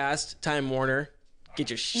 Comcast, Time Warner, get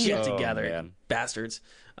your shit Oh, together, man. bastards.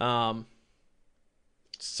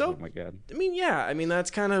 So Oh my god. I mean, yeah, I mean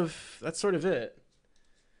that's sort of it.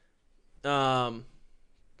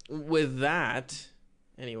 With that,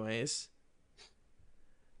 anyways.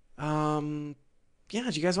 Yeah, do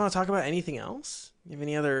you guys want to talk about anything else? You have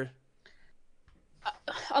any other?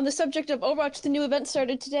 On the subject of Overwatch, the new event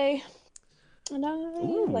started today. And I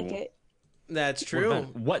like it. That's true.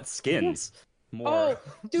 What skins? More, Oh,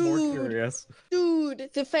 more dude. curious. Dude,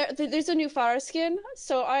 there's a new Pharah skin.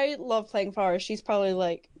 So I love playing Pharah. She's probably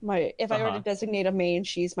like if I were to designate a main,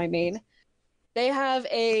 she's my main. They have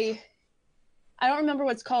I don't remember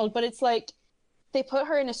what it's called, but it's like they put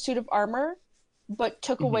her in a suit of armor, but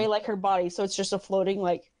took away like her body. So it's just a floating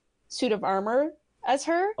like suit of armor as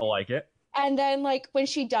her. I like it. And then like when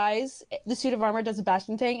she dies, the suit of armor does a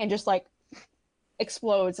bashing thing and just like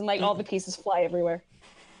explodes and like all the pieces fly everywhere.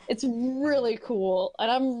 It's really cool,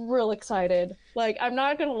 and I'm real excited. Like, I'm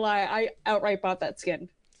not gonna lie, I outright bought that skin.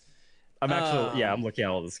 I'm actually, I'm looking at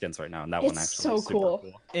all the skins right now, and that one It's actually so is super cool.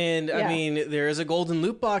 cool. And I Yeah. mean, there is a golden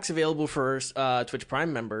loot box available for Twitch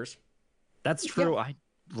Prime members. That's true. I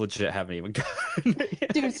legit haven't even gotten it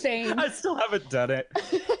yet. Dude, same. I still haven't done it.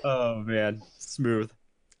 Oh man, smooth.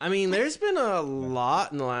 I mean, there's been a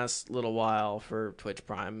lot in the last little while for Twitch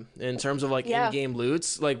Prime in terms of like in-game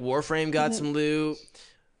loots. Like Warframe got some loot,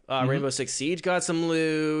 Rainbow Six Siege got some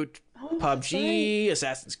loot, PUBG,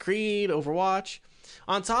 Assassin's Creed, Overwatch.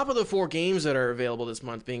 On top of the 4 games that are available this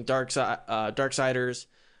month, being Darksiders,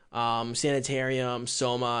 Sanitarium,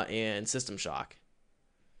 Soma, and System Shock.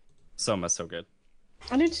 Soma's so good.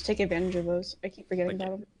 I need to take advantage of those. I keep forgetting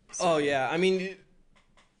about them. Oh yeah, I mean,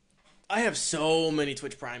 I have so many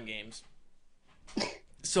Twitch Prime games.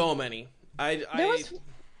 So many. I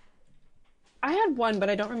had one, but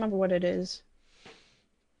I don't remember what it is.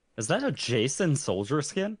 Is that a Jason Soldier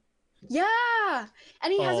skin? Yeah,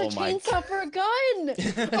 and he has a Oh my chainsaw for a gun.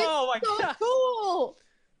 Oh my So god. cool.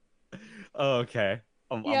 Okay.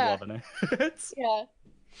 I'm Yeah. loving it. Yeah.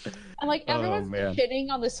 And like Oh, everyone's man. shitting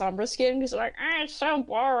on the Sombra skin because like, it's so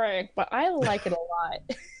boring. But I like it a lot.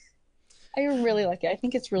 I really like it. I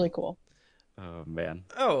think it's really cool. Oh man.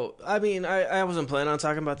 Oh, I mean, I wasn't planning on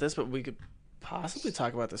talking about this, but we could possibly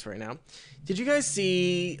talk about this right now. Did you guys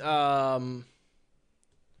see? Oops,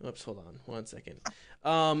 hold on, 1 second.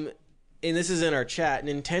 And this is in our chat.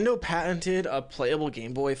 Nintendo patented a playable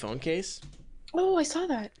Game Boy phone case. Oh, I saw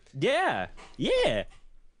that. Yeah. Yeah.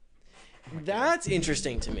 That's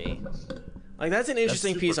interesting to me. Like, that's an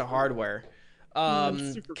interesting piece of hardware.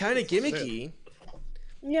 super Kind of cool. gimmicky.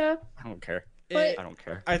 Yeah. I don't care. But- I don't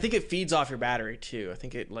care. I think it feeds off your battery too. I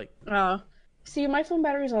think it like See, my phone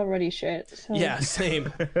battery's already shit. So. yeah, same,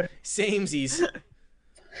 samesies.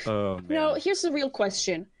 Oh man. Now, here's the real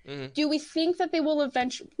question: Do we think that they will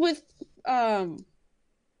eventually, with I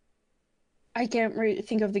can't really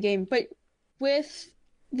think of the game, but with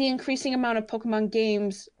the increasing amount of Pokemon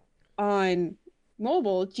games on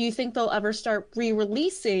mobile, do you think they'll ever start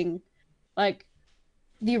re-releasing like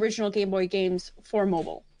the original Game Boy games for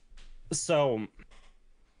mobile? So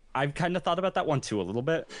I've kind of thought about that one too a little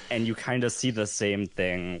bit, and you kind of see the same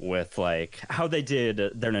thing with like how they did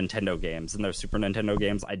their Nintendo games and their Super Nintendo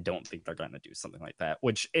games. I don't think they're going to do something like that,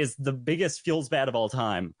 which is the biggest feels bad of all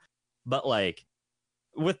time. But like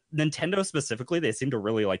with Nintendo specifically, they seem to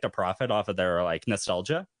really like to profit off of their like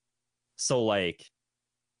nostalgia. So like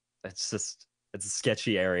it's a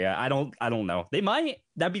sketchy area. I don't know. They might.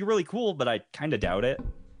 That'd be really cool, but I kind of doubt it.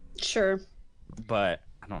 Sure. But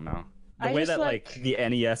I don't know. The I way just that like- the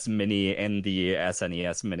NES Mini and the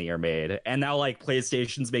SNES Mini are made, and now like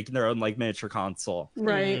PlayStation's making their own like miniature console.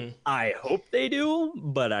 Right. I hope they do,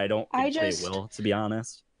 but I don't think they just- will, to be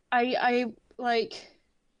honest. I like.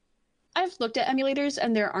 I've looked at emulators,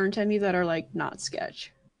 and there aren't any that are like not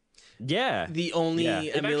sketch. Yeah. The only Yeah.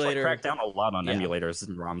 They've actually emulator. cracked down a lot on Yeah. emulators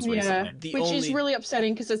and ROMs Yeah, recently. The which is only- really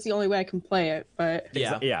upsetting because it's the only way I can play it. But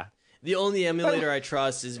Yeah. Yeah. The only emulator I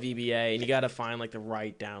trust is VBA, and you got to find like the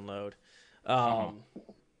right download.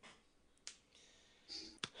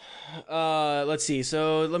 Let's see.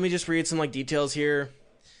 So let me just read some like details here.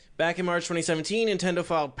 Back in March 2017, Nintendo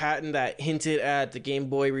filed a patent that hinted at the Game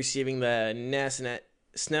Boy receiving the NES and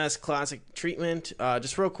SNES Classic treatment.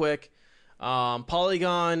 Just real quick,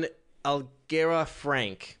 Polygon Algera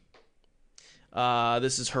Frank.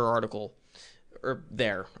 This is her article, or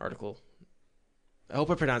their article. I hope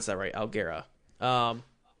I pronounced that right. Algera.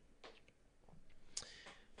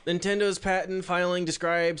 Nintendo's patent filing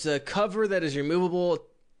describes a cover that is removably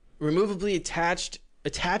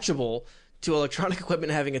attachable to electronic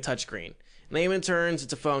equipment having a touchscreen. In layman terms,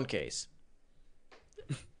 it's a phone case.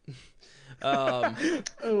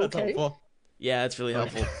 That's helpful. Yeah, it's really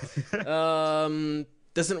helpful.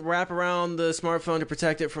 Doesn't wrap around the smartphone to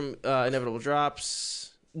protect it from inevitable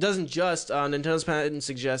drops. Doesn't just. Nintendo's patent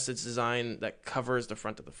suggests its design that covers the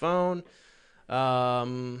front of the phone.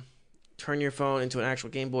 Turn your phone into an actual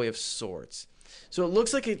Game Boy of sorts. So it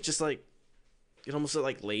looks like it just like it almost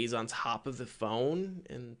like lays on top of the phone,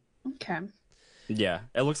 and okay, Yeah.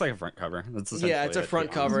 It looks like a front cover. That's essentially yeah, it's a it, to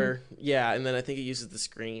front be honest. cover. Yeah, and then I think it uses the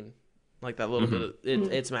screen, like that little bit. Of,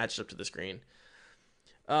 it's matched up to the screen.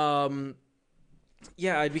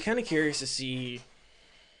 Yeah, I'd be kind of curious to see.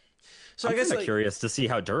 So I'm I guess kinda like, curious to see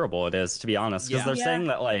how durable it is, to be honest, because Yeah. they're Yeah. saying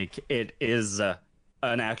that like it is an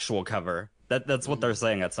actual cover. That's what they're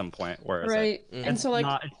saying at some point. Where it's right. Mm. And so like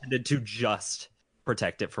not intended to just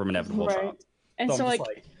protect it from inevitable Right. drops. and So so I'm like just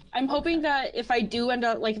like, I'm hoping that if I do end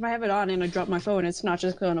up, like, if I have it on and I drop my phone, it's not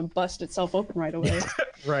just going to bust itself open right away.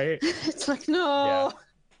 Right? It's like, no,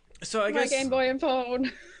 So I my guess Game Boy and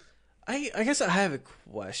phone. I guess I have a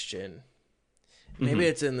question. Maybe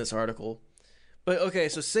it's in this article. But okay,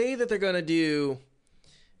 so say that they're gonna do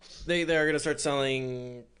they're gonna start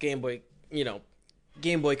selling Game Boy,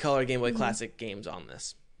 Game Boy Color, Game Boy Classic games on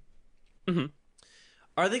this.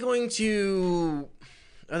 Are they going to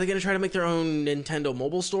try to make their own Nintendo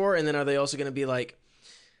mobile store, and then are they also gonna be like,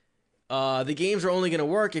 the games are only gonna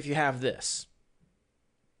work if you have this?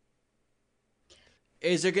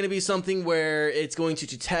 Is there going to be something where it's going to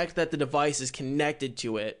detect that the device is connected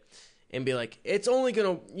to it and be like, it's only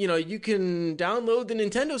going to, you can download the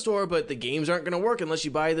Nintendo store, but the games aren't going to work unless you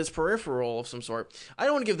buy this peripheral of some sort? I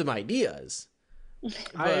don't want to give them ideas.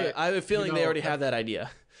 But I have a feeling they already have that idea.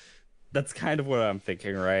 That's kind of what I'm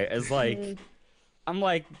thinking, right? Is like, I'm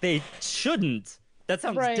like, they shouldn't. That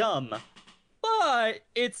sounds dumb. But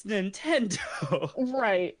it's Nintendo.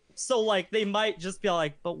 Right. So, like, they might just be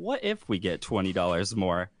like, but what if we get $20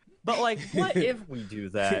 more? But, like, what if we do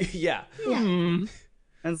that? Yeah. And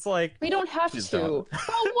it's like... We don't have to. done.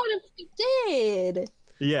 But what if we did?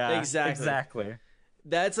 Yeah, exactly.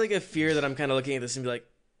 That's, like, a fear that I'm kind of looking at this and be like,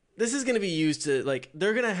 this is going to be used to, like,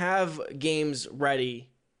 they're going to have games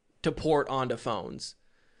ready to port onto phones.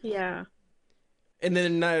 Yeah. And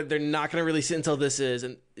then they're not going to release it until this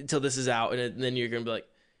is out, and then you're going to be like,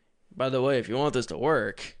 by the way, if you want this to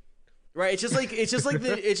work... Right, it's just like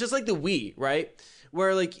the Wii, right?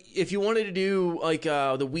 Where like if you wanted to do like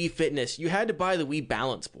the Wii Fitness, you had to buy the Wii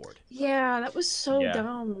Balance Board. Yeah, that was so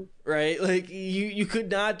dumb. Right, like you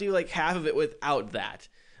could not do like half of it without that.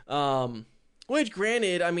 Which,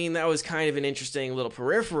 granted, I mean that was kind of an interesting little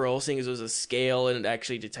peripheral, seeing as it was a scale and it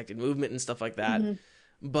actually detected movement and stuff like that.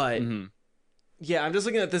 But yeah, I'm just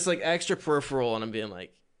looking at this like extra peripheral, and I'm being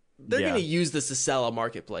like, they're gonna use this to sell a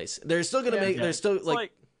marketplace. They're still gonna make. They're still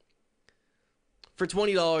like for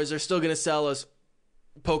 $20, they're still gonna sell us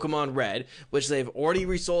Pokemon Red, which they've already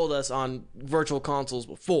resold us on virtual consoles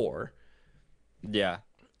before. Yeah.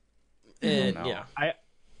 And yeah,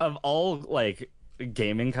 of all like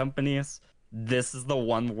gaming companies, this is the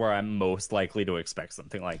one where I'm most likely to expect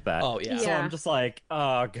something like that. Oh yeah. So I'm just like,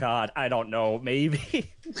 oh god, I don't know,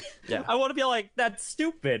 maybe. Yeah. I want to be like, that's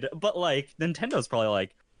stupid, but like Nintendo's probably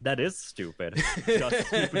like, that is stupid. Just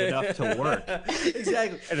stupid enough to work.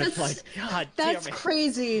 Exactly. And it's like, god damn That's it.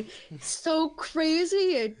 crazy. So crazy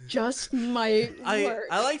it just might work.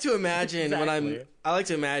 I like to imagine Exactly. I like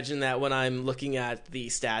to imagine that when I'm looking at the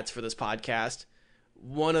stats for this podcast,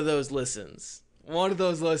 one of those listens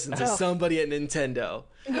is somebody at Nintendo.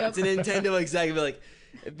 It's a Nintendo executive like,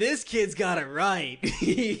 this kid's got it right.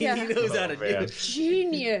 He knows how to do it.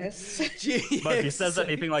 Genius. But if he says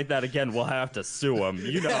anything like that again, we'll have to sue him.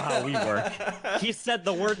 You know how we work. He said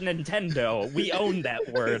the word Nintendo. We own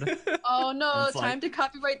that word. Oh no, It's time like- to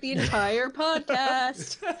copyright the entire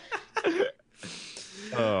podcast.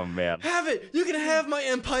 Oh man. Have it. You can have my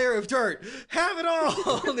Empire of Dirt. Have it all,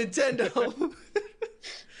 Nintendo.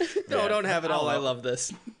 No, don't have it all. I love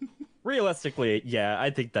this. Realistically, yeah, I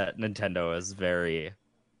think that Nintendo is very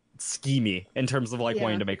schemy in terms of like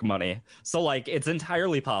wanting to make money. So like it's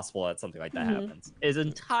entirely possible that something like that happens. It's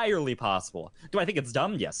entirely possible. Do I think it's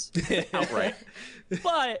dumb? Yes. Outright.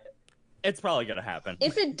 But it's probably gonna happen.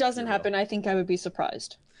 If it doesn't happen, I think I would be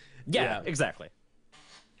surprised. Yeah, exactly.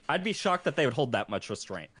 I'd be shocked that they would hold that much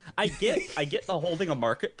restraint. I get the holding a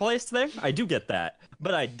marketplace thing. I do get that.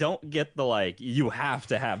 But I don't get the like you have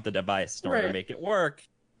to have the device in order to make it work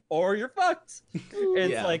or you're fucked.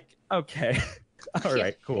 It's like, okay. All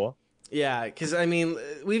right, cool. Yeah, because I mean,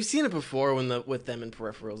 we've seen it before with them in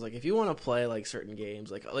peripherals. Like, if you want to play like certain games,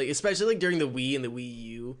 like especially like during the Wii and the Wii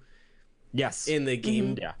U, yes, in the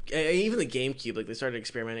game, yeah, even the GameCube, like they started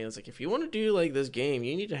experimenting. It's like if you want to do like this game,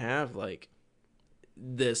 you need to have like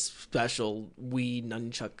this special Wii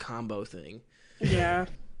nunchuck combo thing. Yeah.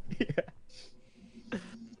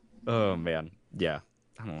 Oh man, yeah.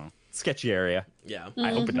 I don't know. Sketchy area. Yeah. I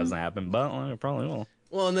hope it doesn't happen, but it probably will.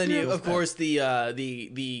 Well, and then you, of course,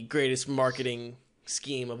 the greatest marketing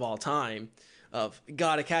scheme of all time of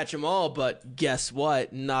gotta catch 'em all, but guess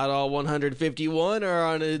what? Not all 151 are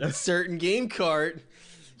on a certain game cart.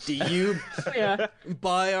 Do you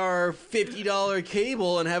buy our $50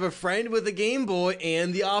 cable and have a friend with a Game Boy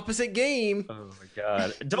and the opposite game? Oh my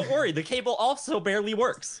god. Don't worry, the cable also barely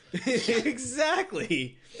works.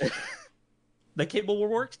 Exactly. The cable will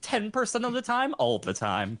work 10% of the time, all the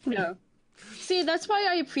time. No. See, that's why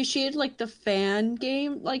I appreciate like the fan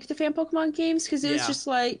game, like the fan Pokemon games, because it was just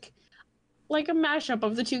like a mashup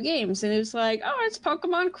of the two games, and it was like, oh, it's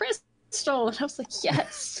Pokemon Crystal, Crystal, and I was like,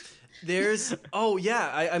 yes. There's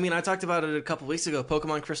I mean, I talked about it a couple weeks ago.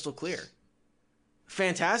 Pokemon Crystal Clear,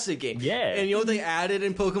 fantastic game. Yeah. And you know what they added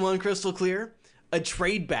in Pokemon Crystal Clear? A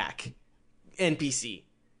trade back NPC.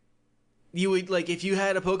 You would, like, if you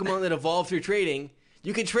had a Pokemon that evolved through trading,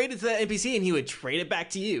 you could trade it to that NPC and he would trade it back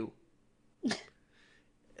to you.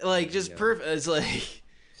 Like, just perfect. It's like,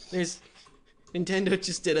 Nintendo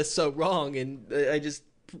just did us so wrong, and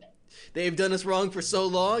they've done us wrong for so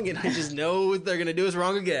long, and I just know they're gonna do us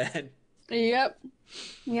wrong again. Yep,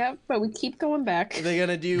 but we keep going back. They're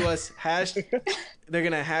gonna do us they're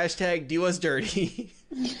gonna hashtag do us dirty.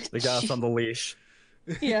 They got us on the leash.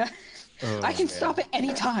 Yeah. Oh, I can man. stop at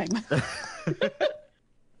any time.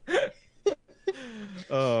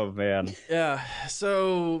 Oh man. Yeah,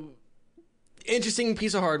 so interesting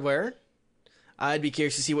piece of hardware. I'd be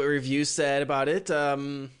curious to see what reviews said about it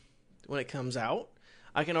when it comes out.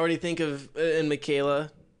 I can already think of Michaela,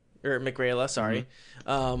 sorry.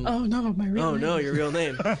 Oh no, my real name. No, your real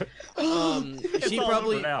name. She all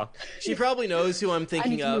probably over now. she probably knows who I'm I need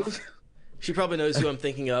thinking to of. move. She probably knows who I'm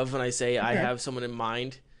thinking of when I say I Okay. have someone in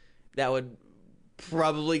mind that would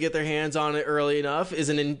probably get their hands on it early enough. Is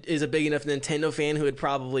a big enough Nintendo fan who would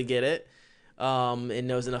probably get it, and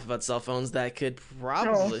knows enough about cell phones that could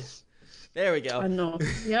probably. There we go. I know.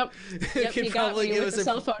 Yep. Yep. Could You got probably me give with us the a-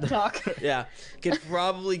 cell phone talk. Yeah, could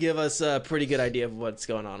probably give us a pretty good idea of what's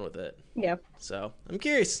going on with it. Yeah. So I'm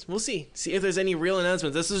curious. We'll see if there's any real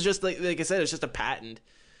announcements. This is just like I said, it's just a patent.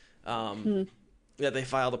 That they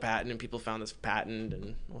filed a patent and people found this patent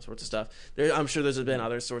and all sorts of stuff. I'm sure there's been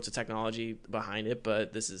other sorts of technology behind it,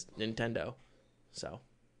 but this is Nintendo. So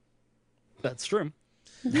That's true.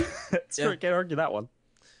 It's true. Yeah. Can't argue that one.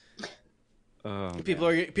 people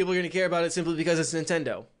are going to care about it simply because it's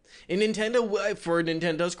Nintendo. And Nintendo, for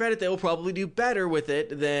Nintendo's credit, they will probably do better with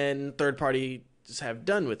it than third parties have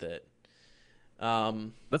done with it.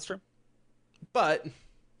 That's true. But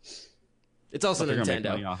it's also But they're gonna make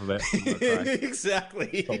money Nintendo. off of it. I'm gonna cry.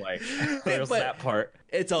 Exactly. So, like, there's But that part.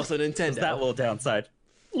 it's also Nintendo. There's that little downside.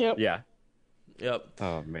 Yep. Yeah. Yep.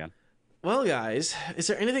 Oh man. Well, guys, is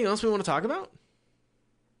there anything else we want to talk about?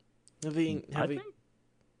 I Have think I'm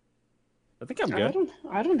I good.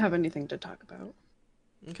 don't have anything to talk about.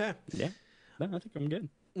 Okay. Yeah. No, I think I'm good.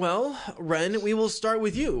 Well, Ren, we will start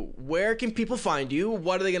with you. Where can people find you?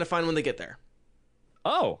 What are they going to find when they get there?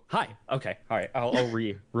 Oh, hi. Okay. All right. I'll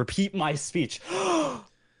repeat my speech.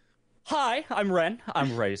 Hi, I'm Ren.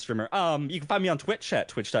 I'm a Reddit streamer. You can find me on Twitch at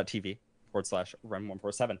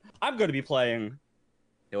twitch.tv/Ren147. I'm going to be playing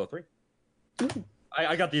Halo 3.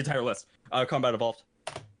 I got the entire list. Combat Evolved.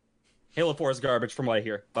 Halo 4 is garbage from what I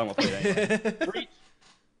hear, but I'm going to play it anyway. Reach.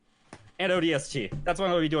 And ODST. That's what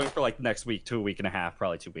I'm going to be doing for like the next week to a week and a half,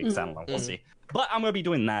 probably 2 weeks. I don't know. We'll see. But I'm going to be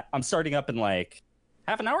doing that. I'm starting up in like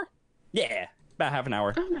half an hour? Yeah, about half an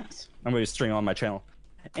hour. Oh, nice. I'm going to be streaming on my channel.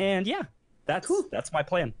 And yeah, that's Cool. that's my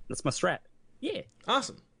plan. That's my strat. Yeah.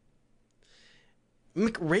 Awesome.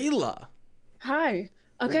 McRayla. Hi.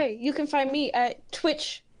 Okay, you can find me at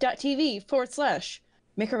twitch.tv/Micarela,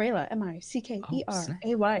 MICKERAYLA.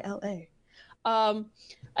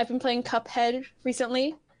 I've been playing Cuphead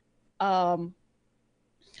recently. I'm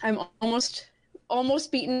almost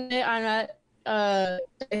beaten it. I'm at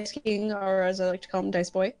Dice King, or as I like to call him, Dice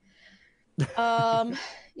Boy.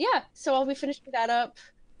 Yeah, so I'll be finishing that up,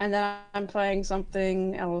 and then I'm playing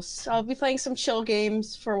something else. I'll be playing some chill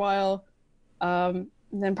games for a while, and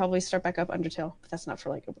then probably start back up Undertale, but that's not for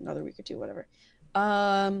like another week or two, whatever.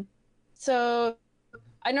 So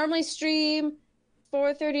I normally stream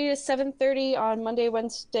 4:30 to 7:30 on Monday,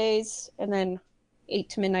 Wednesdays, and then 8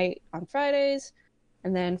 to midnight on Fridays,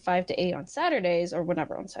 and then 5 to 8 on Saturdays, or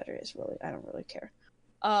whenever on Saturdays, really. I don't really care.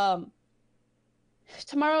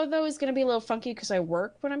 Tomorrow, though, is going to be a little funky because I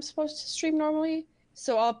work when I'm supposed to stream normally.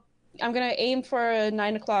 So I'm going to aim for a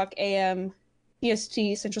 9 o'clock a.m.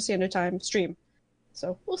 EST, Central Standard Time, stream.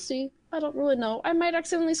 So we'll see. I don't really know. I might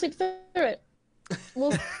accidentally sleep through it.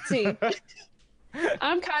 We'll see.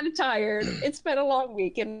 I'm kind of tired. It's been a long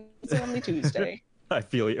week, and it's only Tuesday. I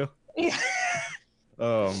feel you. Yeah.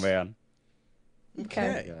 Oh man.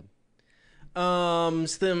 Okay. God.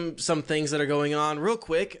 Some things that are going on real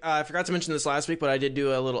quick. I forgot to mention this last week, but I did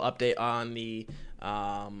do a little update on the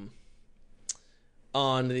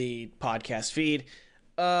podcast feed.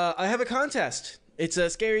 I have a contest. It's a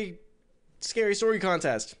scary story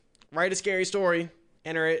contest. Write a scary story,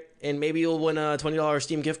 enter it, and maybe you'll win a $20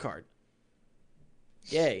 Steam gift card.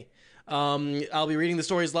 Yay. I'll be reading the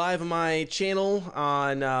stories live on my channel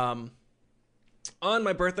on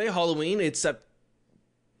my birthday, Halloween. It's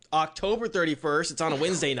October 31st. It's on a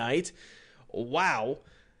Wednesday night. Wow.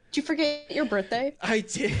 Did you forget your birthday? I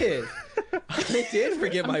did. I did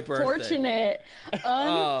forget my birthday.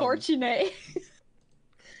 Unfortunate.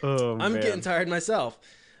 Oh, I'm man. getting tired myself.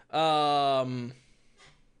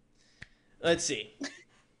 Let's see.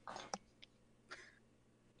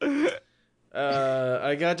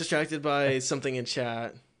 I got distracted by something in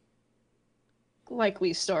chat.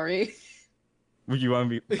 Likely story. Would you want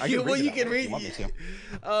me? I can Well, read you it can out if read. you want me to.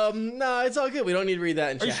 No, it's all good. We don't need to read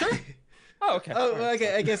that in Are you chat. sure? Oh, okay. Oh, Alright.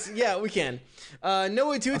 okay. I guess we can.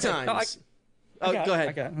 Noah two Okay, no, times. I got Go it, ahead.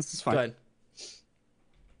 I got it. This is Go fine. ahead.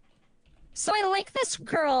 So I like this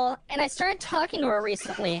girl, and I started talking to her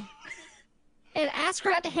recently. And asked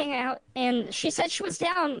her out to hang out, and she said she was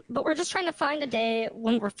down, but we're just trying to find a day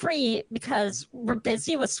when we're free because we're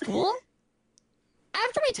busy with school.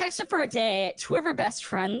 After we texted for a day, two of her best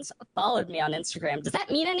friends followed me on Instagram. Does that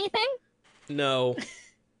mean anything? No.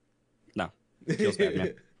 No. Feels bad,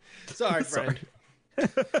 man. Sorry, friend.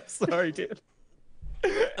 Sorry, dude.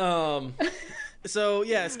 So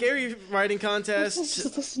yeah, scary writing contest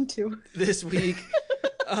Just listen to. this week.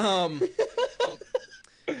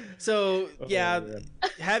 So yeah, man.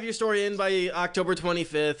 have your story in by October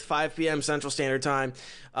 25th, 5 p.m. Central Standard Time.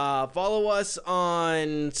 Follow us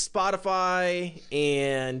on Spotify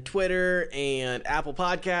and Twitter and Apple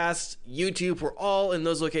Podcasts, YouTube. We're all in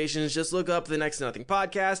those locations. Just look up the Next to Nothing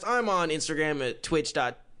podcast. I'm on Instagram at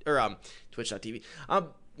twitch.tv.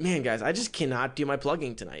 Man, guys, I just cannot do my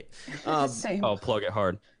plugging tonight. Same. Oh, plug it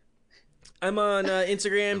hard. I'm on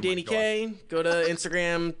Instagram, Danny K. Go to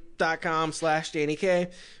Instagram.com/Danny K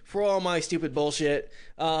for all my stupid bullshit.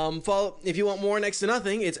 Follow if you want more Next to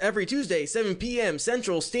Nothing. It's every Tuesday, 7 p.m.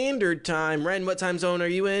 Central Standard Time. Ren, what time zone are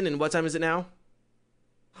you in, and what time is it now?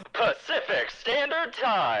 Pacific Standard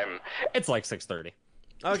Time. It's like 6:30.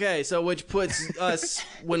 Okay, so which puts us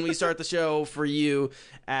when we start the show for you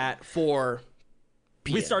at 4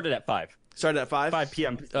 p.m. We started at 5. Started at 5? 5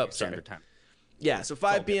 p.m. Oh, Standard Time. Yeah, so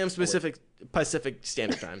 5 p.m. good. Pacific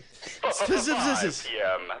Standard Time. 5 p.m.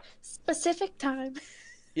 Specific time.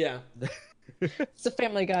 Yeah. It's a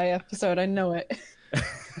Family Guy episode. I know it.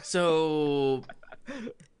 So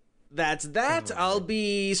that's that. I'll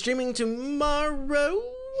be streaming tomorrow.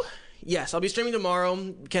 Yes, I'll be streaming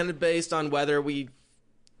tomorrow, kind of based on weather. We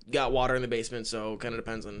got water in the basement, so kind of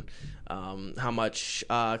depends on how much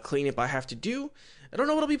cleanup I have to do. I don't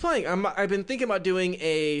know what I'll be playing. I've been thinking about doing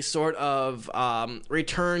a sort of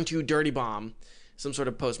return to Dirty Bomb, some sort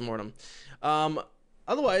of post-mortem.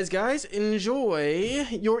 Otherwise, guys, enjoy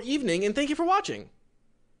your evening, and thank you for watching.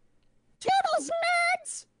 Toodles, man!